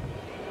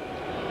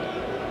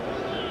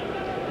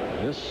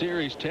 This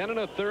series, 10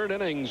 1/3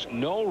 innings,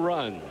 no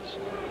runs.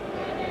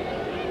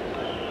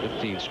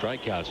 15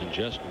 strikeouts and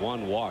just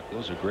 1 walk.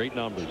 Those are great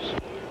numbers.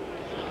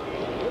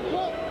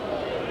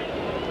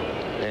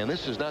 And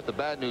this is not the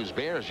bad news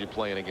Bears you're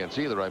playing against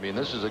either. I mean,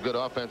 this is a good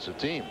offensive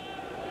team.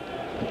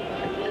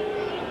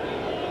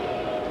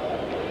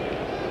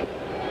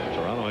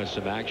 Toronto has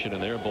some action in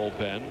their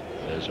bullpen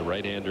as a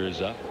right-hander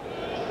is up.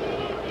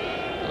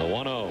 The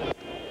 1-0.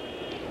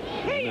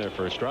 In there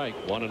for a strike.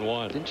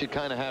 1-1. Didn't you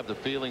kind of have the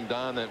feeling,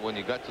 Don, that when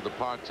you got to the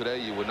park today,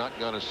 you were not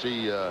going to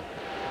see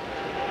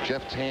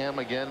Jeff Tam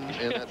again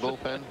in that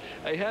bullpen?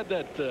 I had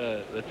that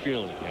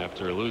feeling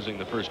after losing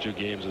the first 2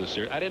 games of the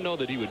series. I didn't know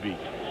that he would be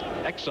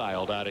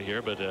exiled out of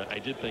here, but I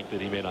did think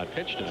that he may not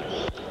pitch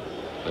tonight.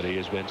 But he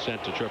has been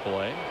sent to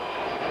AAA.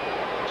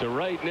 To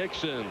right,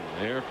 Nixon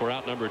there for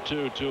out number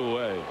 2, 2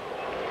 away.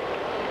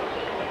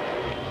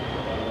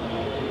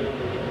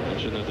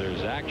 Mentioned that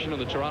there's action in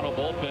the Toronto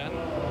bullpen.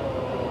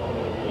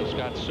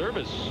 Scott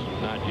Service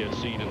not yet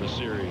seen in the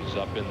series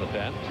up in the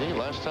pen. See,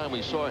 last time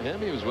we saw him,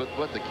 he was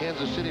with the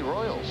Kansas City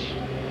Royals.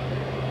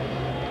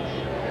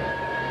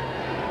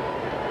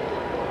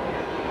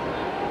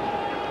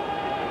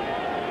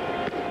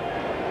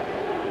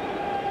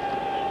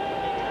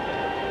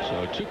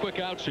 So 2 quick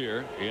outs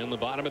here in the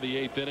bottom of the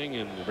 8th inning,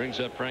 and brings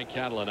up Frank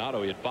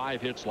Catalanato. He had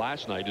 5 hits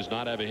last night, does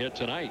not have a hit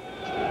tonight.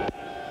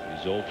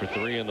 He's 0 for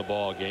 3 in the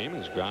ball game.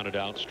 He's grounded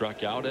out,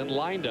 struck out, and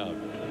lined out.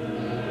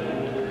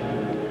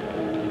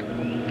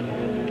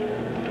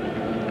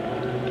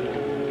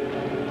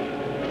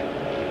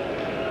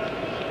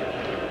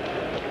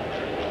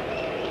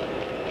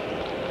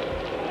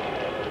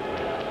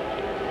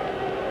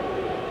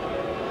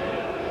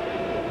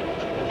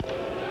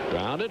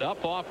 Grounded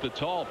up off the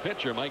tall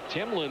pitcher Mike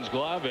Timlin's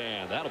glove,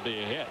 and that'll be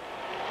a hit.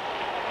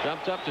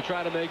 Jumped up to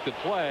try to make the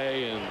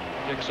play and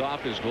picks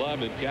off his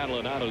glove, and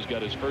Catalanato's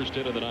got his first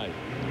hit of the night.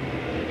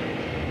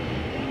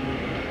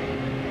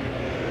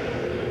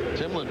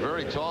 Timlin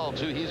very tall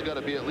too. He's got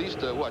to be at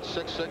least what,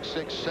 6'6",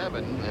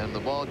 6'7", and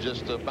the ball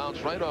just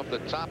bounced right off the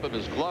top of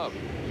his glove.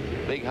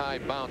 Big high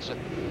bounce.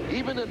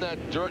 Even in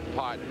that dirt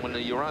part, when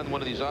you're on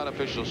one of these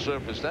artificial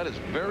surfaces, that is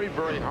very,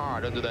 very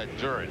hard under that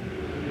dirt.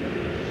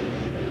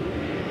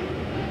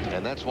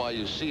 And that's why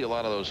you see a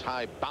lot of those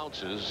high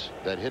bounces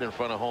that hit in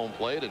front of home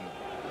plate, and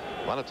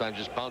a lot of times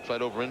just bounce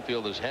right over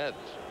infielders' heads.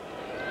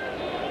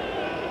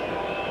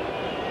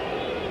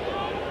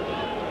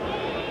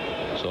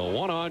 So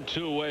 1-on,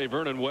 2-away.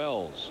 Vernon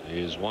Wells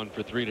is 1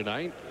 for 3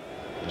 tonight.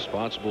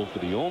 Responsible for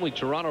the only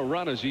Toronto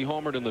run as he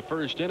homered in the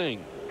first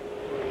inning.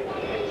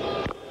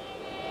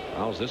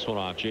 How's this one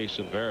off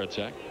Jason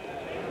Varitek?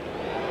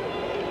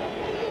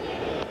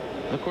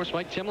 Of course,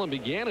 Mike Timlin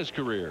began his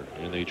career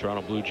in the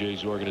Toronto Blue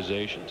Jays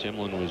organization.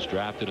 Timlin was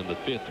drafted in the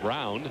 5th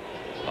round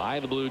by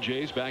the Blue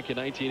Jays back in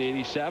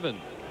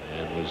 1987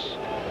 and was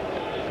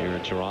here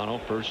in Toronto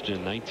first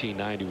in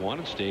 1991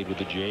 and stayed with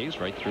the Jays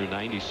right through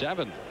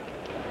 97.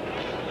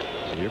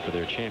 Here for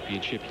their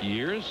championship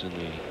years in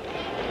the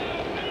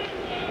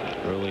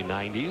early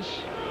 90s.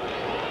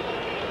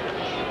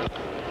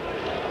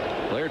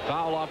 Cleared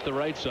foul off the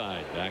right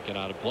side. Backing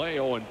out of play,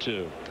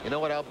 0-2. You know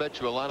what? I'll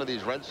bet you a lot of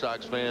these Red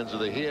Sox fans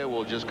that are here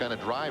will just kind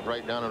of drive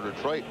right down to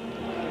Detroit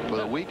for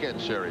the weekend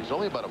series.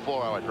 Only about a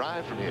 4-hour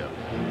drive from here.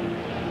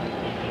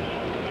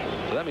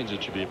 So that means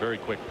it should be a very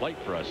quick flight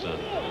for us then.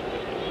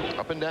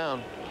 Up and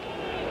down.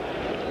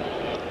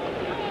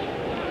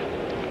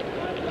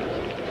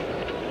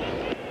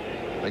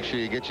 Make sure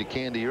you get your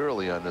candy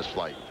early on this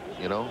flight,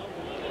 you know.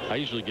 I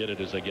usually get it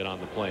as I get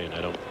on the plane.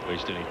 I don't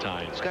waste any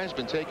time. This guy's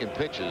been taking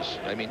pictures.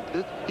 I mean,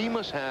 he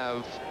must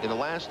have, in the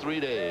last 3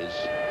 days,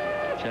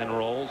 10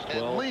 rolls,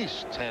 12? At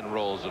least 10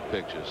 rolls of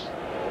pictures.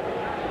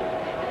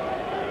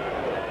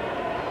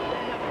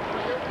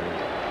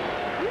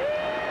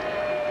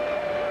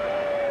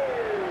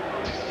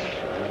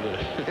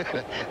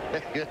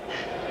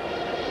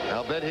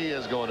 I'll bet he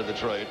is going to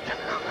Detroit.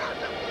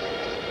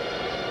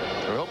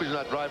 I hope he's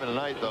not driving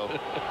tonight, though.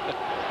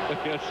 We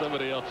got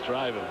somebody else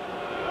driving.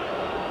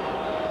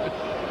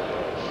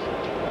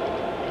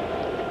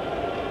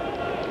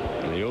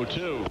 The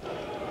 0-2.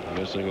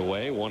 Missing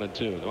away,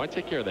 1-2. Now, I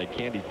take care of that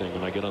candy thing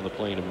when I get on the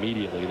plane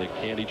immediately. The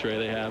candy tray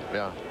they have.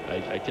 Yeah.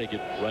 I take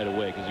it right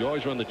away because you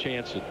always run the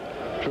chance that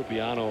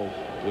Trupiano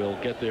will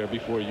get there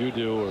before you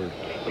do, or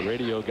the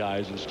radio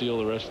guys, and steal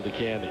the rest of the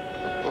candy,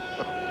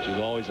 which is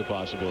always a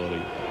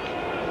possibility.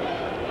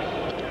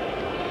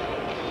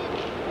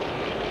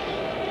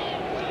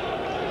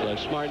 I've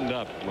smartened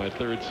up my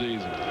 3rd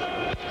season.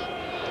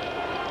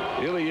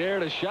 In the air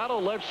to shallow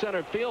left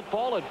center field,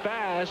 falling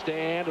fast,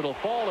 and it'll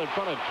fall in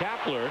front of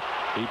Kapler.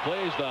 He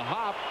plays the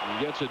hop and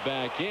gets it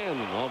back in.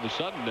 And all of a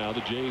sudden now the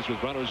Jays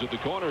with runners at the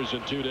corners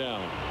and 2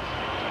 down.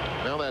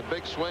 Now that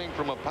big swing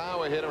from a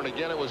power hitter, and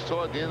again it was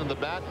toward the end of the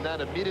bat, and that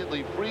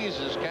immediately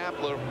freezes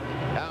Kapler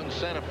out in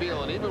center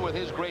field. And even with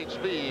his great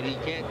speed, he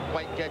can't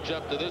quite catch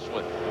up to this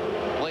one.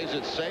 Plays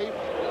it safe.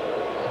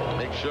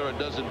 Make sure it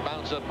doesn't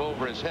bounce up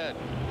over his head.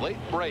 Late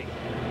break.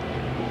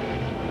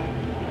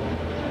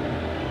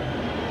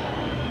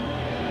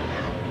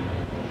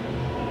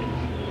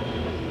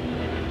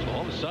 So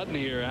all of a sudden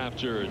here,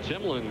 after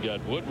Timlin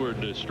got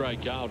Woodward to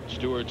strike out,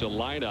 Stewart to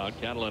line out,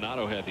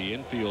 Catalinato had the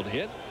infield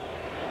hit,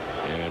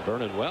 and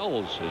Vernon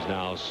Wells is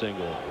now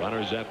single.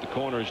 Runners at the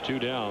corners, 2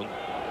 down.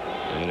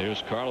 And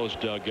here's Carlos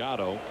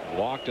Delgado.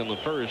 Walked in the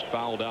first,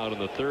 fouled out in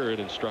the 3rd,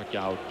 and struck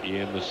out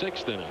in the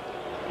 6th inning.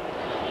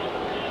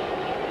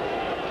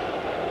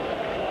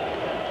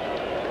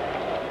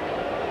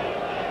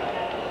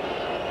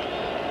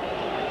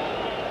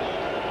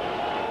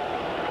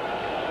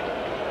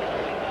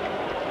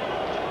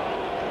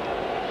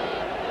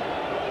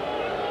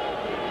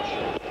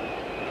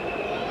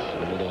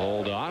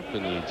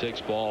 And he takes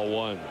ball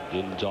 1.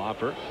 Didn't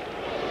offer.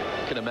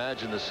 You can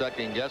imagine the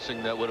second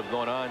guessing that would have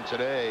gone on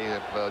today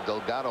if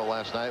Delgado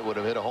last night would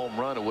have hit a home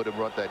run. It would have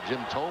brought that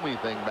Jim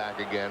Thome thing back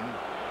again.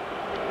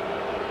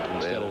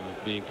 Instead of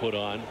being put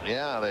on.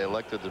 Yeah, they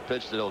elected to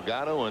pitch to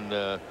Delgado,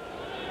 and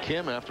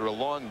Kim, after a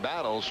long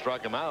battle,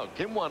 struck him out.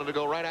 Kim wanted to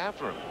go right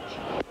after him.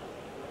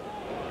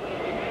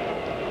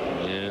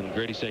 And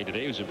Grady saying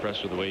today he was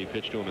impressed with the way he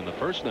pitched to him in the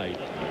first night.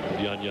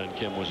 Yun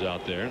Kim was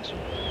out there. And so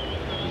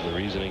the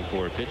reasoning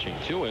for pitching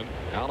to him.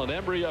 Alan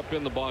Embry up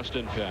in the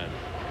Boston pen.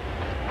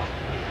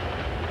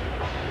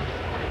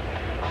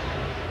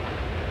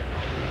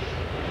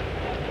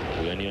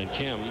 Yun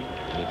Kim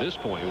at this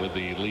point with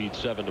the lead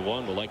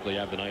 7-1 will likely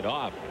have the night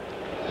off.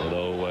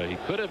 Although he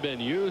could have been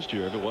used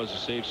here if it was a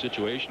safe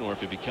situation, or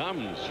if it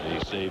becomes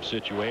a safe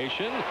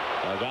situation.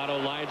 Delgado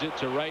lines it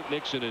to right.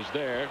 Nixon is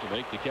there to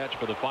make the catch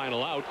for the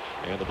final out,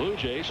 and the Blue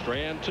Jays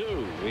strand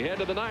 2. We head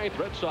to the 9th.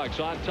 Red Sox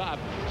on top,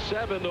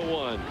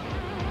 7-1.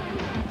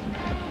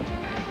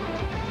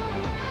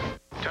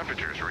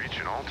 Temperatures reach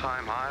an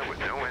all-time high with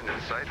no end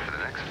in sight for the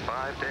next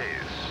 5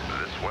 days.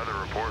 This weather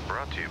report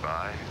brought to you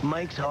by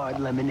Mike's Hard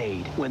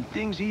Lemonade. When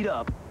things heat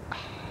up,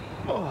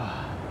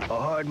 a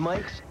hard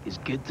Mike's is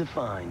good to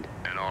find.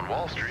 And on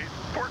Wall Street,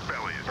 pork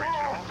belly is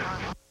reaching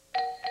all-time.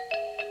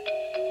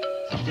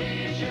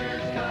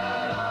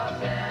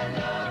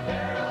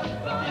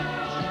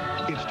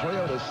 It's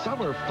Toyota's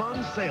Summer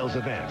Fun Sales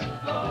Event.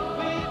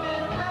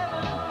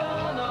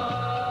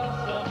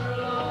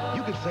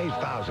 You could save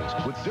thousands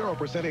with 0%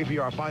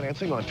 APR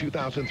financing on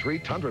 2003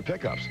 Tundra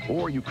pickups.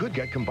 Or you could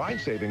get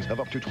combined savings of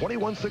up to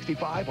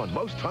 $2,165 on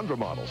most Tundra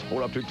models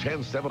or up to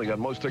 $1,070 on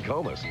most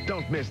Tacomas.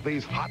 Don't miss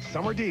these hot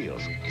summer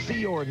deals. See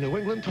your New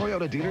England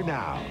Toyota dealer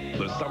now.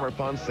 The Summer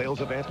Fun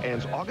Sales Event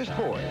ends August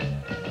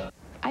 4th.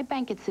 I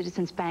bank at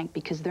Citizens Bank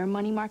because their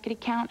money market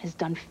account has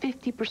done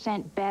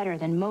 50% better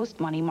than most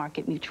money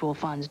market mutual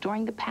funds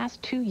during the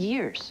past 2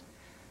 years.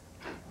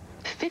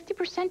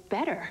 50%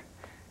 better.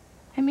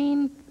 I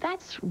mean,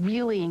 that's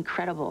really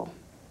incredible.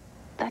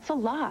 That's a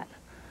lot.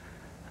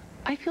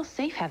 I feel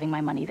safe having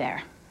my money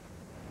there.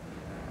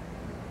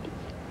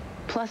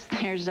 Plus,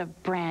 there's a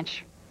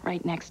branch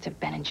right next to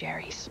Ben &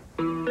 Jerry's.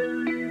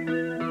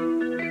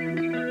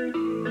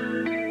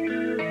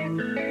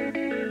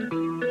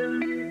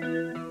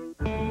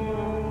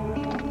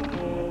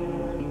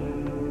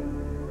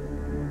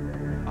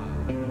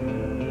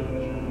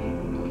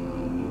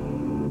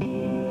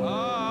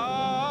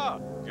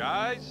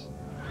 Guys?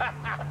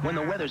 When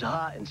the weather's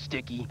hot and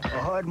sticky, a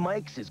hard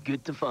Mike's is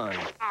good to find.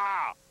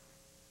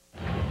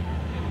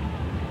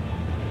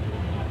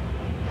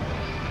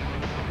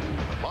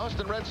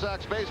 Boston Red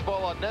Sox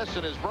baseball on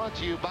NESN is brought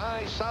to you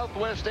by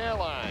Southwest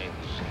Airlines,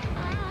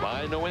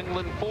 by New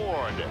England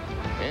Ford,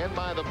 and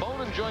by the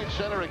Bone and Joint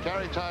Center at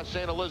Caritas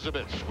St.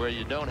 Elizabeth's, where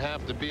you don't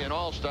have to be an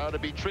all-star to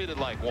be treated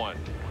like one.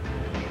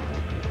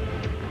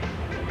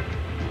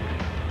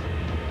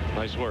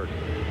 Nice work.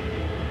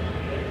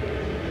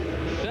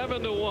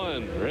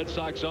 7-1. Red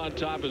Sox on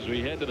top as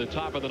we head to the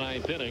top of the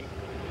 9th inning.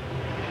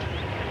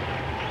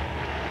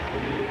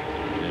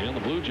 And the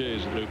Blue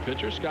Jays, the new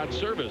pitcher, Scott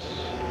Servais.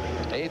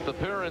 8th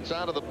appearance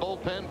out of the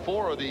bullpen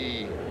for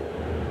the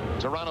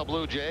Toronto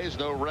Blue Jays.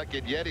 No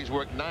record yet. He's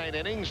worked 9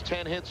 innings,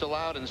 10 hits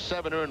allowed and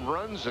 7 earned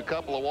runs, a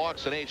couple of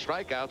walks and 8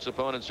 strikeouts.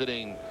 Opponents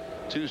hitting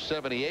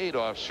 .278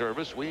 off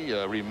Servais. We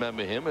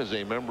remember him as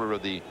a member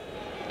of the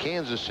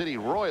Kansas City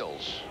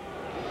Royals.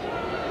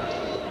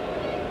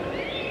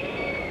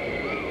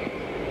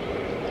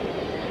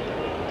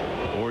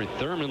 Corey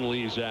Thurman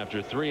leaves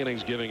after 3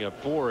 innings, giving up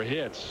 4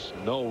 hits,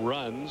 no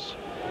runs.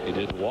 He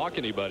didn't walk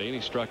anybody, and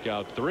he struck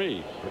out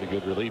 3. Pretty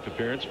good relief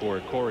appearance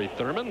for Corey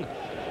Thurman.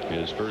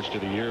 His first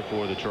of the year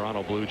for the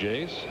Toronto Blue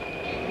Jays.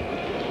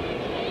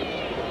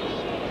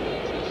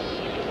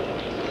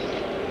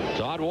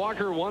 Todd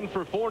Walker 1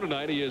 for 4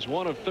 tonight. He is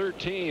 1 of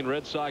 13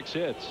 Red Sox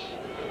hits.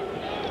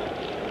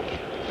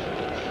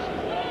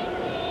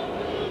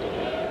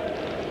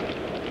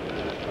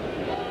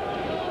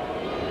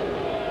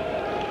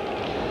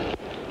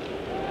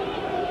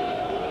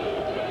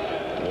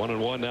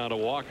 One now to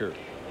Walker.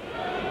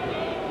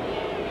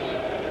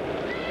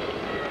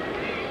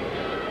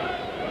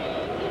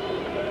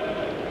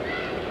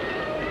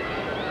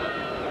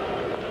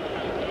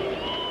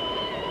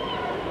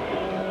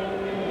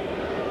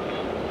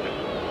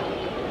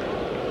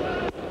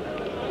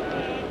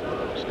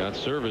 Scott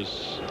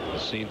Servais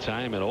has seen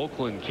time in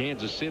Oakland,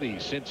 Kansas City,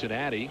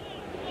 Cincinnati,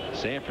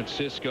 San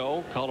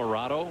Francisco,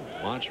 Colorado,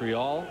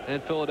 Montreal,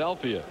 and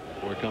Philadelphia.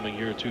 We're coming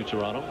here to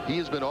Toronto. He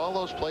has been all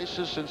those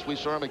places since we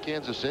saw him at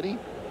Kansas City?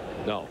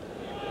 No.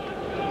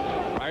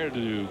 Prior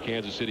to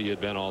Kansas City, he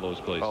had been all those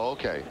places. Oh,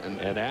 okay.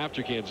 And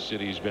after Kansas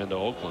City, he's been to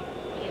Oakland.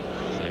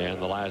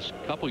 And the last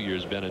couple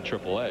years been in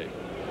AAA.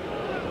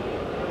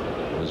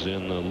 Was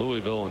in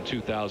Louisville in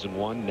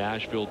 2001,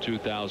 Nashville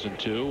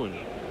 2002,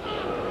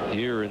 and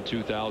here in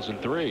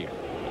 2003.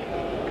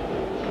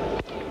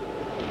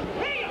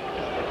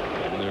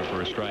 And there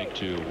for a strike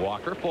to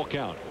Walker. Full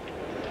count.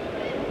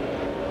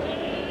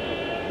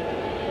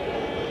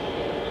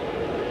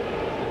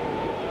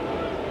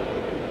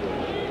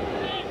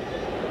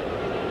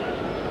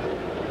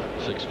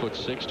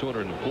 .6'6",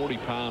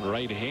 240-pound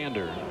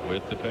right-hander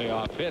with the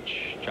payoff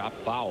pitch. Chop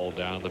foul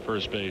down the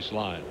first base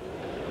line.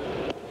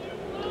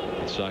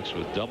 It sucks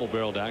with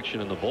double-barreled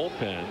action in the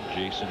bullpen.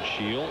 Jason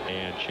Shield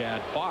and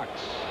Chad Fox.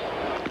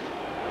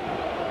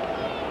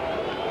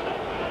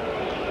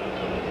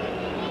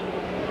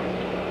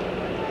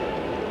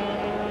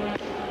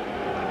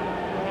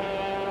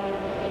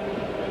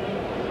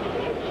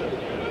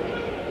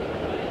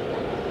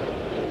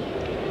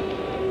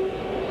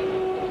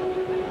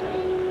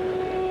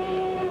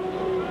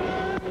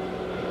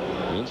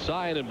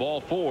 Inside and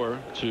ball 4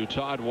 to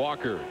Todd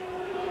Walker.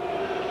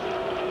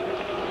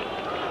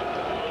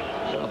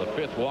 Now the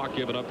 5th walk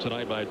given up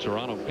tonight by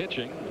Toronto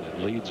pitching. It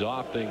leads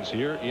off things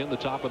here in the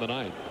top of the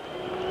 9th.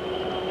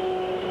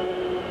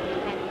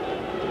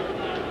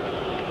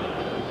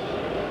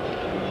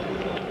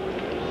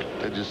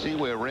 Did you see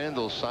where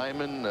Randall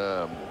Simon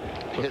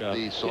hit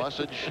the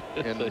sausage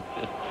in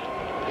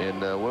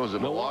what was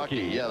it, Milwaukee?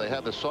 Yeah, they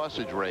have the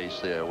sausage race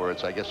there where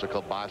it's, I guess, a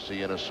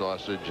kielbasa and a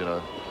sausage and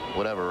a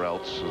whatever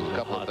else. There's a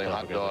couple of things,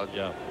 hot dog.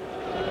 Yeah.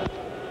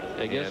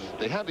 And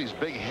they have these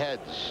big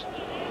heads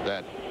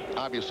that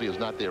obviously is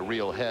not their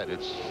real head.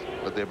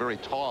 But they're very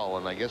tall,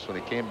 and I guess when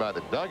he came by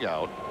the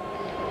dugout,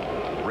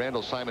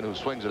 Randall Simon, who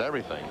swings at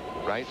everything,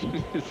 right?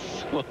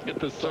 At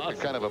the Took a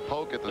kind of a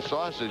poke at the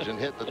sausage and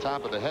hit the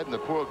top of the head, and the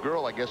poor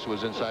girl, I guess, who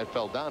was inside,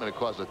 fell down, and it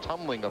caused a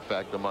tumbling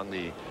effect among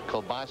the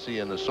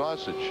kielbasa and the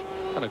sausage.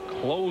 Kind of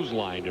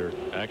clotheslined her,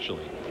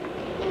 actually.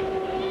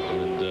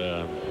 And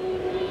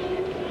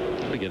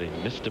get a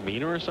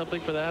misdemeanor or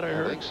something for that, I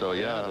heard? I think so,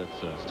 yeah.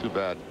 It's too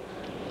bad.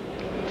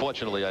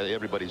 Fortunately,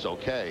 everybody's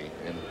okay,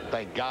 and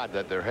thank God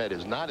that their head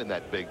is not in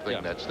that big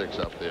thing that sticks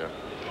up there.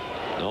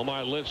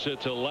 Omar lifts it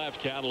to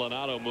left.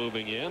 Catalanato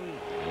moving in,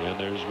 and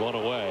there's one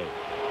away.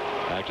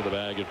 Back to the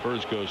bag at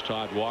first goes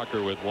Todd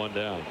Walker with one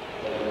down.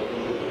 I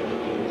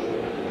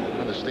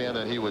understand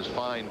that he was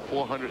fined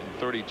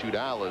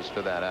 $432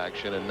 for that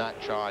action and not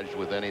charged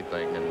with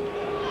anything. And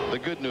the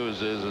good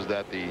news is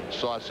that the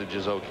sausage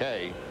is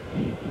okay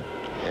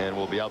and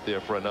will be out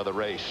there for another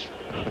race.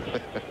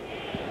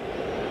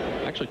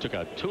 Actually took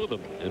out two of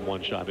them in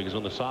one shot, because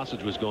when the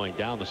sausage was going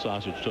down, the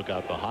sausage took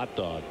out the hot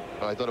dog.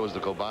 Oh, I thought it was the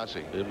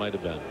kielbasa. It might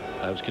have been.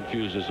 I was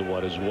confused as to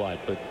what is what,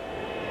 but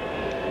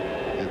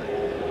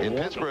in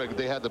Pittsburgh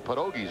they had the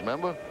pierogies,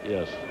 remember?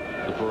 Yes,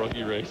 the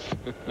pierogi race.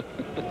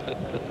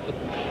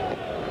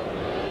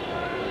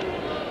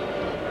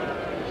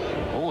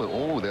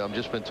 I've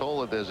just been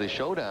told that there's a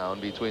showdown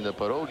between the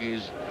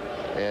pierogies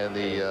and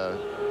the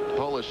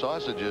Polish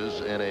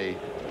sausages in a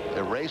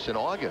race in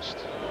August.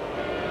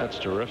 That's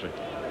terrific.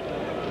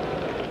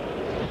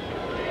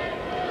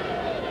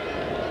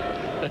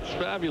 That's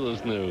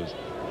fabulous news.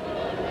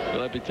 Will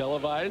that be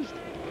televised?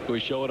 Can we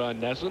show it on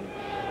NESN?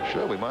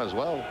 Sure, we might as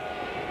well.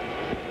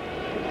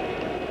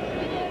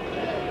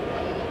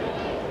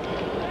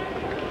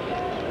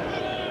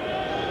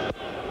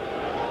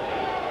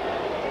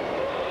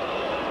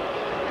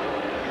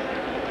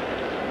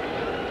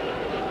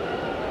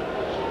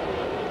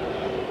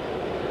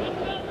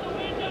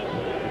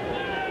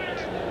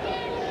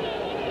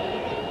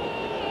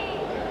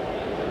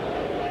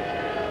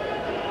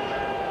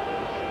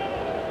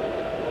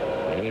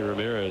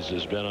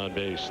 Has been on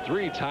base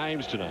 3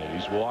 times tonight.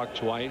 He's walked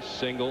twice,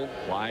 single,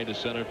 fly to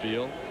center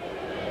field.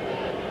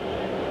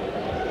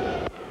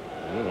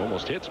 It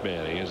almost hits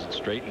Manny as it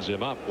straightens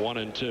him up.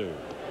 1-2.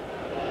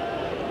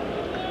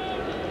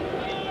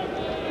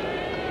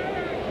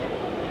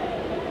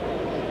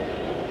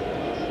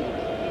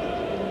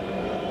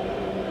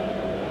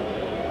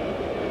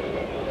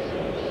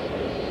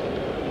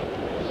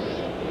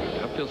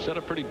 Outfield set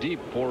up pretty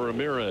deep for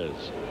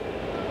Ramirez.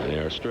 They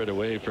are straight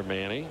away for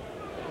Manny.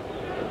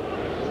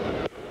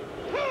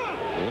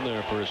 In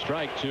there for a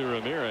strike to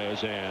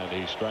Ramirez, and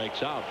he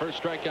strikes out.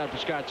 First strikeout for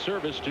Scott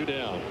Service, 2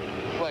 down.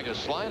 Like a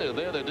slider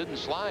there that didn't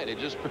slide. It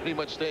just pretty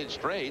much stayed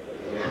straight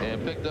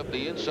and picked up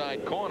the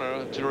inside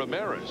corner to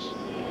Ramirez.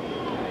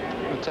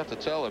 It's tough to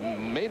tell. It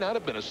may not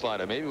have been a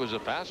slider. Maybe it was a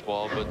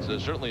fastball, but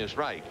certainly a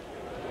strike.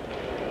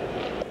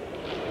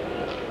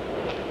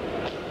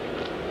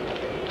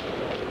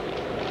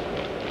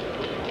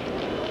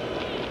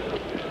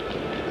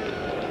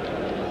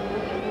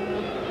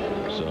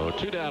 So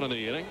 2 down in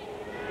the inning.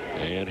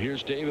 And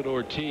here's David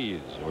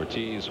Ortiz.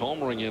 Ortiz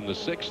homering in the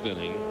 6th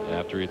inning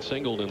after he'd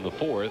singled in the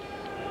 4th.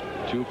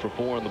 2 for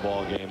 4 in the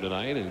ball game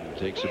tonight, and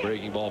takes a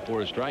breaking ball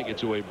for a strike.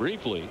 Gets away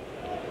briefly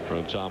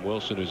from Tom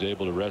Wilson, who's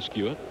able to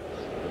rescue it.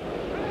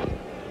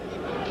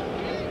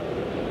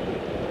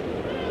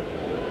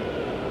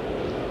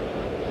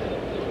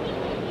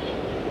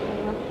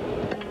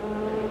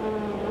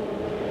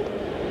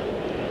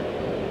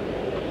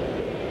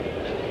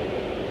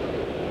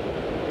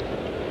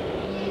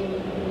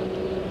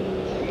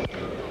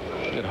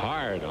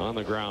 On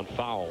the ground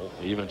foul.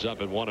 Evens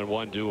up at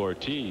 1-1 to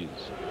Ortiz.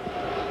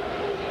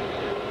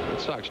 Red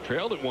Sox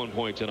trailed at one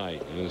point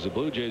tonight as the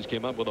Blue Jays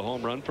came up with a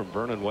home run from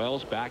Vernon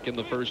Wells back in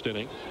the 1st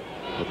inning.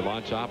 Put them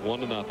on top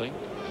 1-0.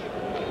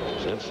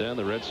 Since then,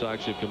 the Red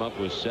Sox have come up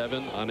with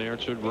 7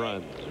 unanswered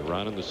runs. A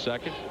run in the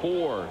 2nd,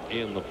 4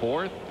 in the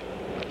 4th,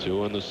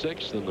 2 in the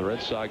 6th, and the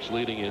Red Sox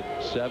leading it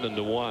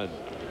 7-1.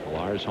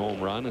 Millar's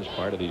home run is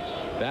part of the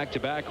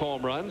back-to-back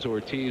home runs,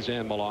 Ortiz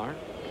and Millar.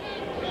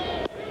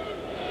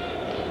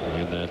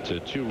 In that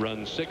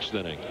 2-run 6th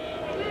inning.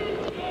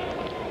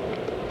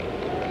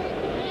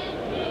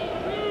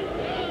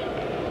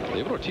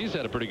 David Ortiz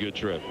had a pretty good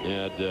trip. He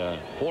had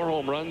 4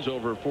 home runs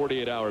over a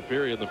 48-hour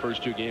period in the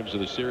first 2 games of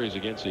the series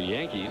against the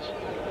Yankees.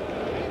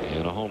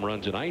 And a home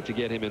run tonight to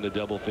get him into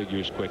double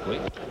figures quickly.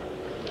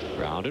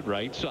 Grounded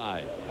right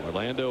side.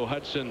 Orlando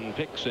Hudson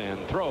picks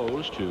and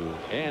throws to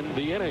end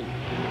the inning.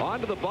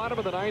 On to the bottom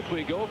of the 9th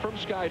we go from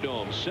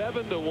Skydome.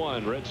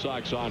 7-1. Red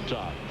Sox on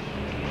top.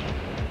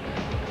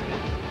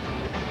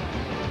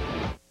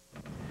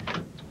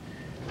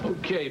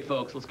 Okay,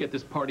 folks, let's get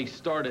this party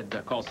started.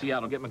 Call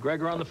Seattle. Get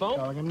McGregor on the phone.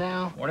 Calling him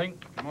now. Morning.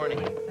 Good morning.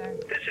 This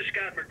is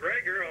Scott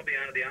McGregor. I'll be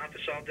out of the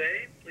office all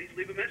day. Please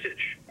leave a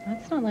message.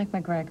 That's not like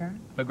McGregor.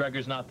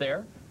 McGregor's not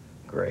there?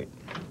 Great.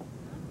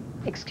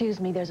 Excuse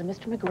me, there's a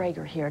Mr.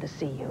 McGregor here to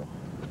see you.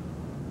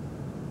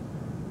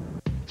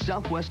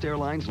 Southwest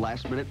Airlines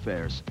last-minute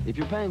fares. If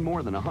you're paying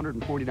more than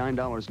 $149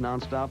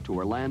 nonstop to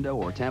Orlando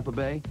or Tampa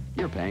Bay,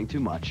 you're paying too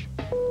much.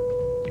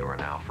 You are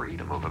now free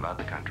to move about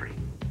the country.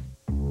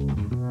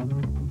 The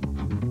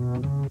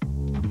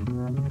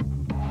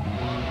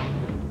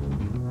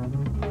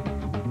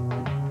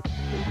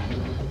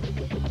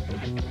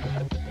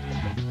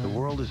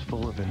world is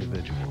full of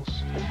individuals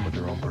with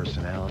their own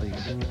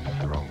personalities,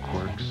 their own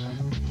quirks,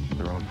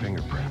 their own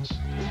fingerprints.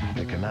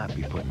 They cannot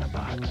be put in a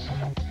box.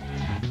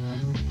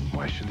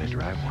 Why should they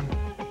drive one?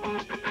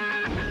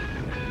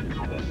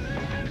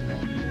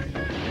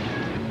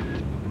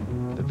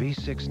 The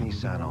V6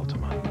 Nissan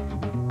Altima.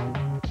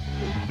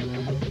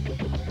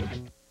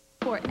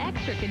 For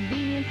extra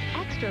convenience,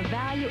 extra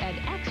value, and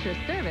extra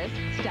service,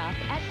 stop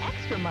at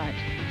Extra Mart.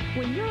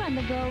 When you're on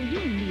the go, you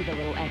need a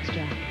little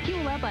extra.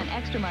 Fuel up on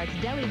Extra Mart's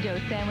Deli Joe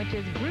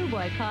sandwiches, Brew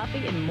Boy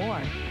coffee, and more.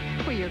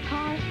 For your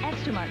car,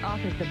 Extra Mart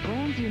offers the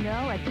brands you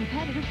know at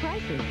competitive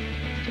prices.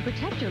 To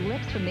protect your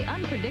lips from the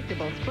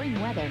unpredictable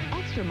spring weather,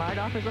 Extra Mart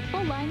offers a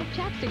full line of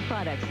chapstick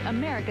products,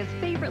 America's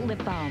favorite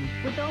lip balm.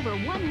 With over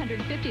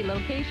 150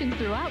 locations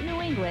throughout New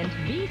England,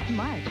 be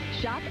smart.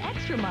 Shop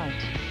Extra Mart.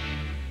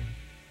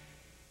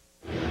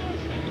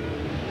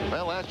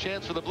 Well, last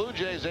chance for the Blue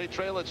Jays. They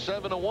trail at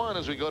 7-1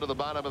 as we go to the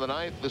bottom of the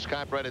ninth. This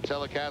copyrighted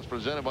telecast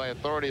presented by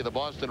authority of the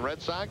Boston Red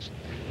Sox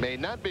may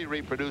not be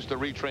reproduced or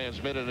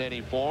retransmitted in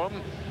any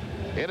form.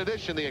 In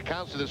addition, the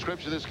accounts and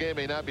description of this game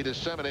may not be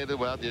disseminated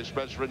without the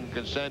express written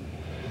consent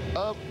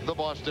of the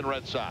Boston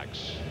Red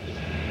Sox.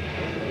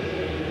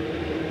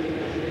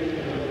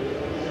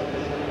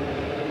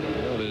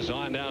 It is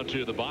on now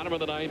to the bottom of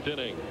the ninth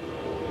inning.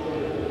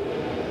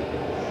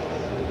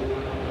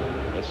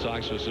 Red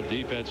Sox with some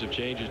defensive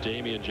changes.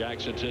 Damian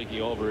Jackson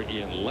taking over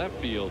in left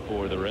field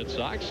for the Red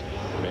Sox.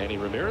 Manny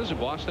Ramirez, and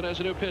Boston has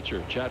a new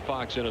pitcher. Chad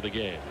Fox into the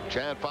game.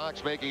 Chad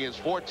Fox making his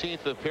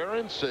 14th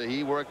appearance.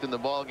 He worked in the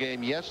ball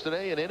game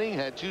yesterday. An inning,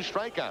 had 2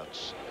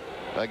 strikeouts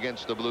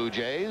against the Blue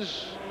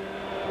Jays.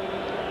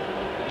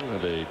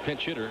 The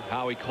pinch hitter,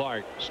 Howie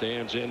Clark,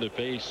 stands in to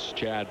face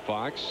Chad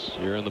Fox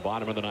here in the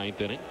bottom of the ninth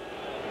inning.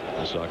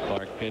 I saw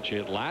Clark pinch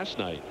hit last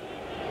night.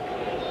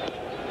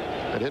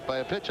 And hit by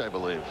a pitch, I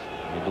believe.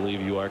 I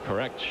believe you are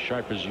correct.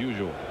 Sharp as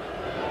usual.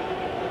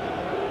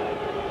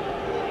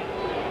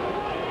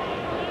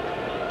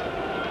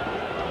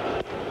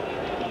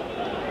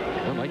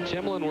 Well, Mike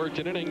Timlin worked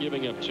an inning,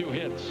 giving up 2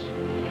 hits.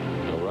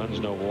 No runs,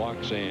 no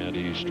walks, and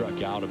he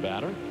struck out a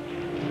batter.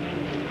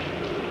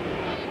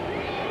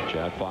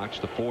 Chad Fox,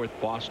 the 4th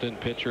Boston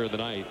pitcher of the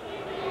night.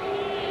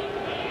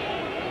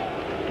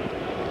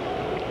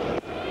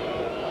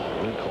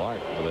 And Clark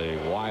with a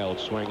wild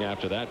swing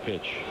after that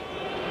pitch.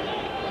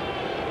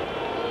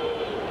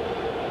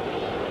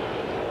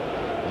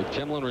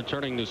 Timlin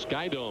returning to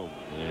Skydome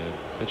and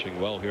pitching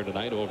well here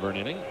tonight over an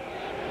inning.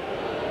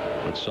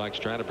 Red Sox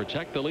trying to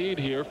protect the lead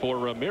here for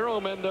Ramiro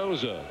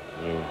Mendoza,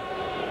 who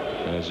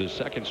has his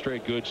 2nd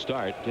straight good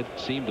start. Did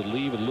seem to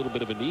leave a little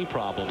bit of a knee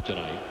problem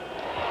tonight.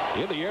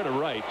 In the air to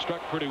right,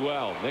 struck pretty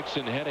well.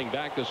 Nixon heading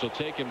back. This will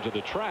take him to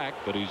the track,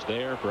 but he's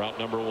there for out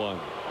number 1.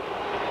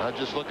 I'm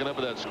just looking up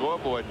at that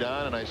scoreboard,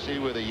 Don, and I see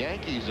where the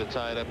Yankees are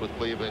tied up with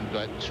Cleveland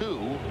at 2,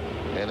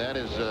 and that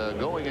is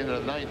going into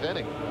the 9th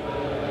inning.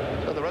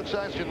 So the Red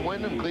Sox can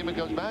win and Cleveland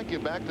comes back.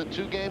 You're back to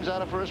 2 games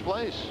out of first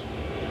place.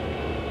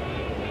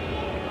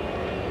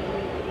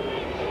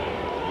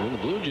 And the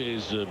Blue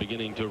Jays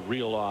beginning to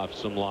reel off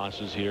some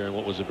losses here in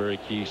what was a very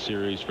key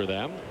series for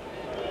them.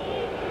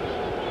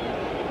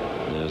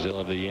 As they'll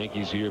have the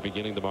Yankees here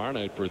beginning tomorrow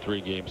night for a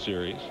 3-game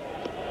series.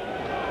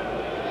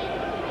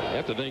 You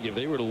have to think if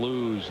they were to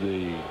lose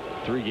the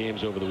 3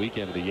 games over the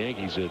weekend of the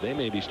Yankees, they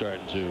may be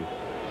starting to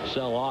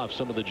sell off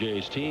some of the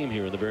Jays team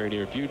here in the very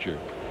near future.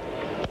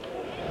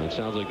 It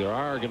sounds like there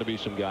are going to be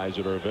some guys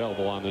that are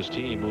available on this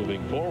team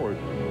moving forward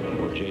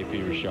for J.P.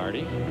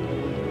 Ricciardi.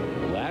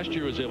 Last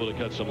year was able to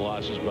cut some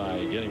losses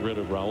by getting rid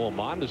of Raul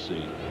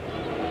Mondesi.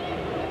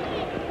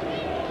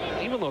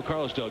 Even though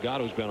Carlos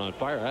Delgado's been on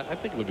fire, I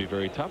think it would be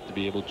very tough to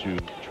be able to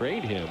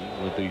trade him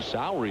with the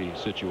salary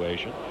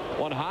situation.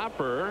 One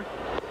hopper,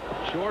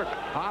 short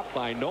hop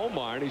by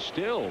Nomar, and he's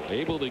still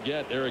able to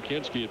get Eric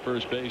Hinsky at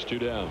first base, 2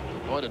 down.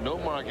 Boy, did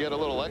Nomar get a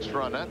little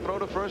extra on that throw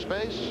to first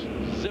base?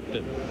 Zipped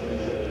it.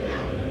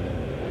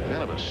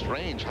 Kind of a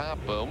strange hop,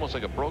 almost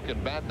like a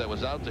broken bat that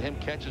was out to him,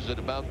 catches it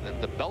about at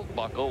the belt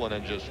buckle and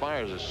then just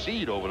fires a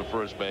seed over to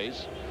first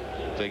base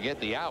to get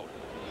the out.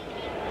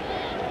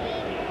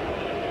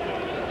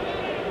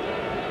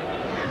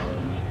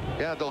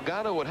 Yeah,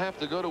 Delgado would have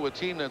to go to a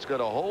team that's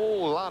got a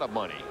whole lot of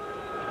money.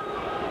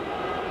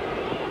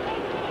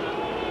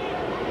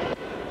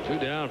 2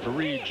 down for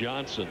Reed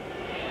Johnson.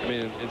 I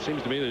mean, it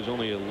seems to me there's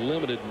only a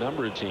limited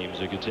number of teams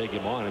that could take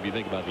him on. If you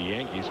think about the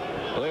Yankees,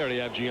 well, they already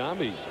have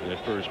Giambi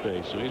at first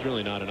base, so he's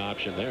really not an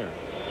option there.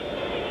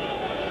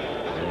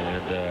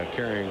 And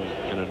carrying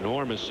an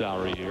enormous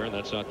salary here, and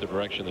that's not the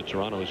direction that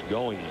Toronto is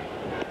going in.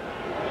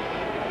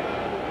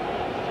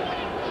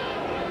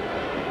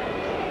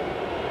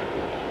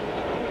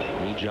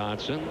 Reed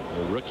Johnson,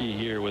 a rookie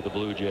here with the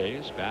Blue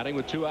Jays, batting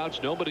with 2 outs,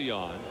 nobody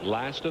on,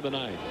 last of the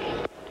ninth.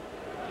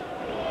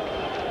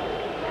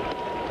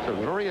 A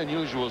very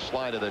unusual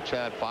slider that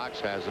Chad Fox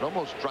has. It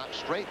almost drops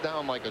straight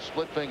down like a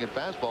split-fingered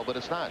fastball, but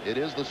it's not. It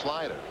is the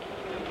slider.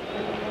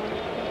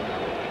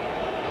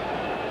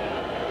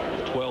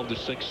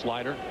 12-6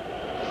 slider.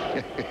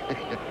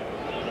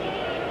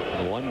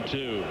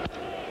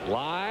 1-2.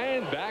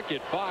 Line back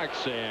at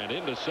Fox and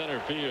into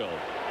center field.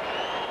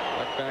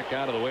 Back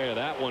out of the way of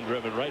that one,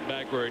 driven right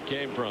back where it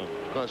came from.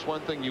 Because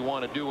one thing you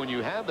want to do when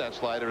you have that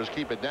slider is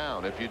keep it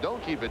down. If you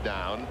don't keep it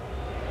down,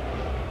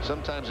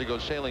 sometimes it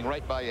goes sailing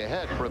right by your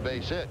head for a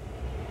base hit.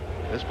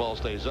 This ball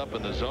stays up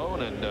in the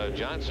zone, and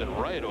Johnson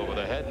right over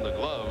the head and the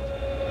glove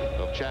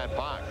of Chad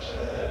Fox.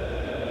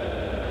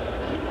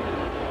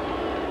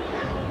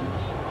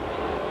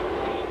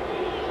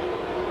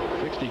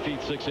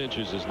 Feet 6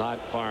 inches is not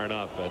far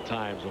enough at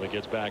times when it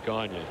gets back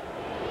on you.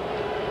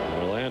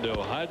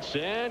 Orlando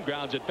Hudson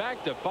grounds it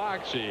back to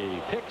Fox. He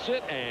picks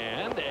it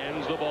and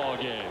ends the ball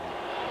game.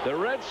 The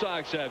Red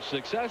Sox have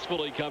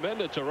successfully come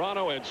into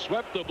Toronto and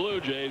swept the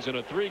Blue Jays in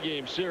a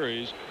 3-game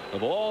series.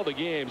 Of all the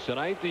games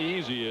tonight, the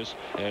easiest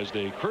as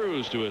they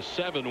cruise to a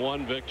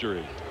 7-1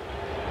 victory.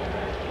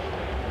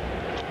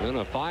 Then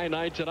a fine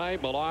night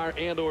tonight. Millar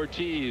and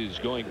Ortiz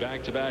going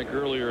back-to-back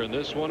earlier in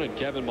this one, and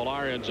Kevin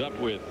Millar ends up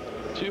with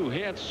 2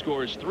 hits,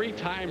 scores 3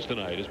 times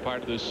tonight as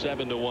part of this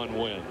 7-1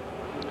 win.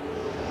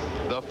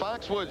 The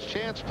Foxwoods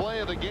chance play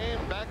of the game,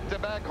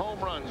 back-to-back home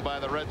runs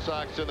by the Red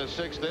Sox in the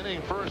 6th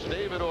inning. First,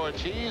 David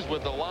Ortiz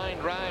with the line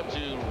drive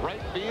to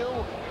right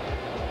field,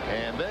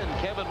 and then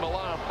Kevin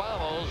Millar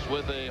follows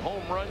with a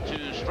home run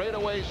to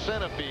straightaway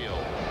center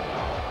field.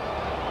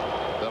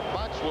 The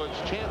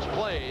Foxwoods chance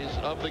plays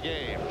of the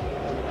game.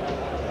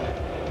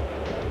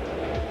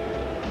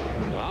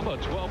 How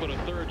about 12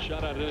 1/3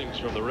 shutout innings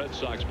from the Red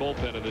Sox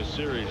bullpen in this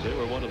series? They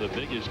were one of the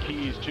biggest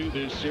keys to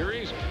this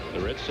series.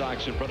 The Red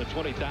Sox in front of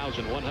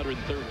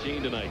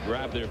 20,113 tonight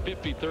grabbed their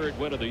 53rd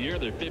win of the year.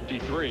 They're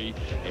 53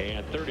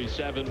 and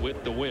 37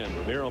 with the win.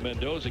 Ramiro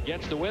Mendoza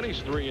gets the win. He's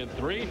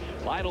 3-3.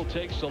 Lytle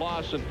takes the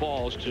loss and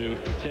falls to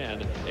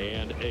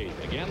 10-8.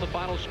 Again, the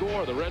final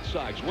score: the Red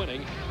Sox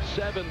winning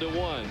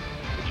 7-1.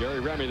 Jerry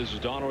Remy, this is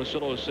Don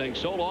Orsillo saying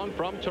so long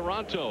from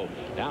Toronto.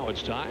 Now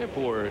it's time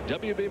for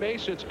WB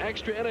Mason's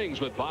Extra Innings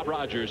with Bob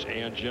Rogers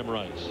and Jim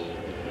Rice.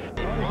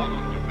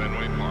 Welcome to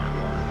Fenway Park.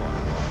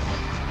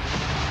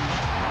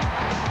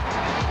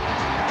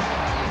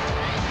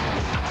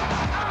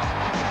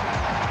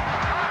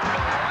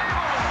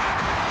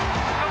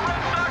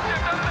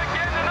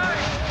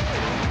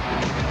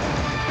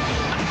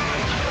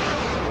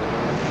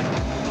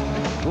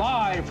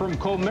 Live from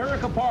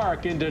Comerica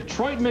Park in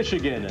Detroit,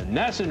 Michigan,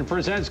 NESN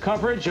presents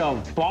coverage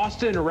of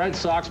Boston Red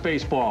Sox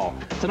baseball.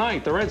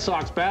 Tonight, the Red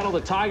Sox battle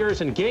the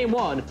Tigers in Game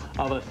 1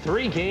 of a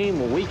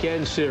 3-game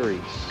weekend series.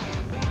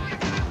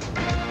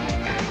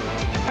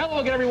 Hello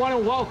again, everyone,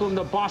 and welcome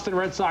to Boston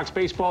Red Sox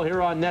baseball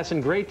here on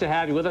NESN. Great to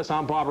have you with us.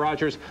 I'm Bob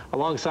Rogers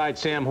alongside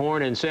Sam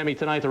Horn. And Sammy,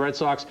 tonight the Red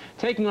Sox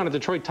taking on a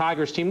Detroit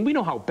Tigers team. We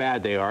know how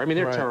bad they are. I mean,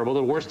 they're terrible.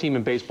 They're the worst team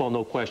in baseball,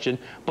 no question.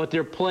 But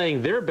they're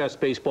playing their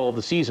best baseball of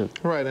the season.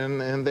 Right,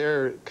 and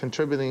they're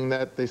contributing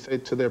that, they say,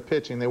 to their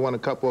pitching. They won a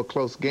couple of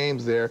close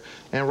games there.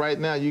 And right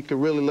now, you could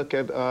really look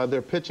at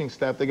their pitching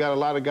staff. They got a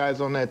lot of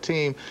guys on that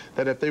team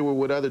that if they were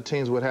with other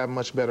teams would have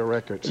much better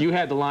records. You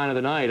had the line of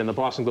the night in the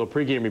Boston Globe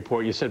pregame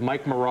report. You said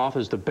Mike Maroth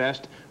is the best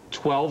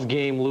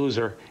 12-game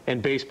loser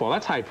in baseball.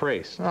 That's high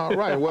praise. Oh,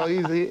 right. Well,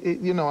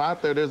 you know,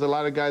 out there's a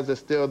lot of guys that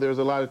still, there's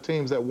a lot of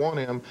teams that want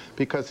him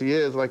because he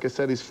is, like I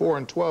said, he's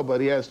 4-12, but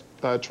he has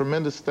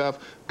tremendous stuff,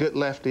 good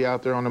lefty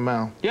out there on the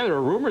mound. Yeah, there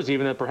are rumors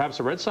even that perhaps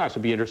the Red Sox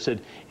would be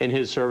interested in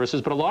his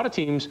services, but a lot of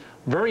teams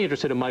very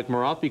interested in Mike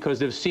Maroth because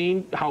they've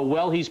seen how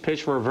well he's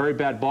pitched for a very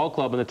bad ball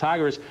club, and the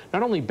Tigers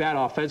not only bad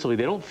offensively,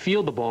 they don't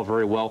field the ball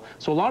very well,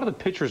 so a lot of the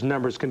pitchers'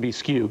 numbers can be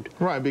skewed.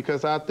 Right,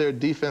 because out there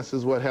defense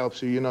is what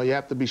helps you. You know, you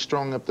have to be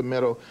strong up the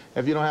middle.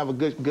 If you don't have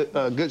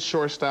a good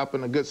shortstop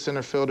and a good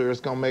center fielder,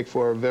 it's going to make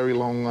for a very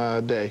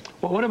long day.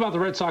 Well, what about the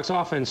Red Sox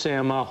offense,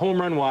 Sam?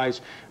 Home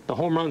run-wise, the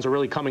home runs are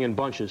really coming in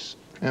bunches.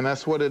 And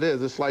that's what it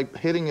is. It's like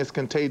hitting is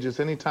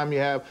contagious. Anytime you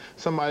have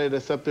somebody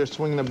that's up there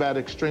swinging the bat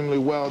extremely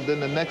well, then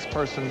the next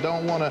person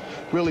don't want to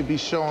really be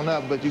showing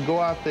up, but you go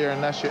out there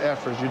and that's your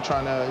efforts. You're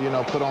trying to, you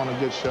know, put on a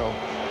good show.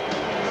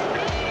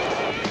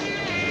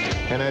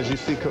 And as you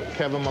see,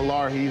 Kevin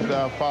Millar, he's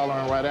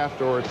following right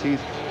after Ortiz.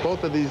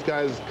 Both of these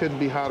guys couldn't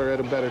be hotter at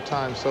a better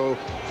time. So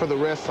for the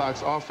Red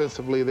Sox,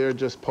 offensively, they're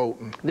just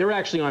potent. They're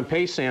actually on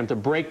pace, Sam, to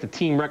break the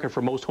team record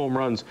for most home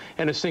runs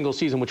in a single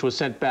season, which was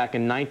set back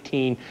in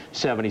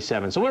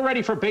 1977. So we're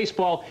ready for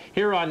baseball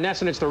here on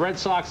NESN. It's the Red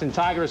Sox and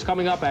Tigers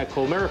coming up at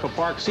Comerica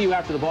Park. See you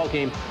after the ball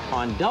game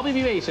on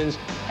WB Mason's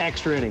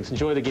Extra Innings.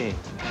 Enjoy the game.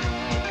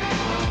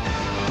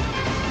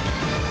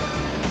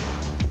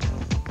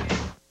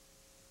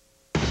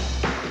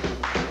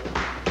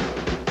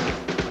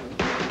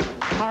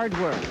 Hard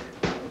work,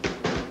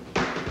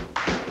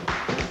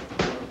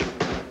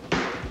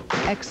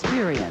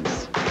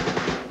 experience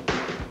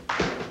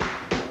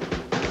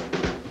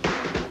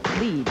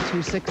lead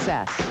to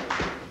success.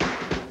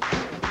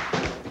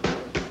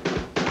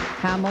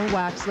 Hamill,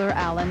 Waxler,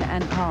 Allen,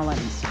 and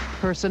Collins,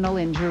 personal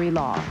injury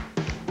law.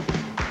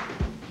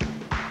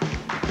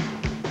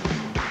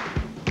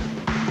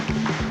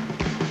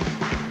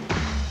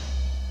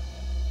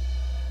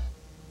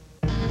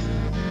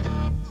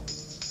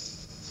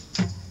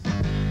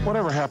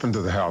 Whatever happened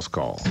to the house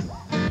call?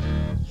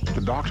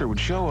 The doctor would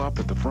show up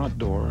at the front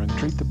door and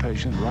treat the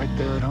patient right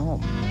there at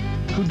home.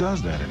 Who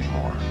does that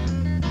anymore?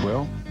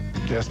 Well,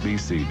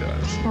 SBC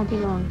does. Won't be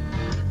long.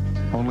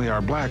 Only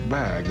our black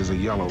bag is a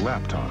yellow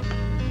laptop.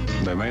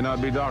 They may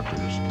not be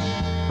doctors,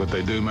 but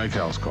they do make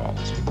house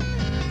calls.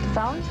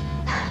 Phone?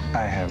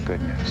 I have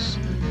good news.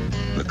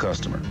 The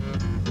customer.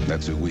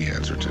 That's who we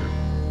answer to.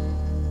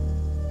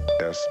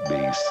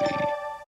 SBC.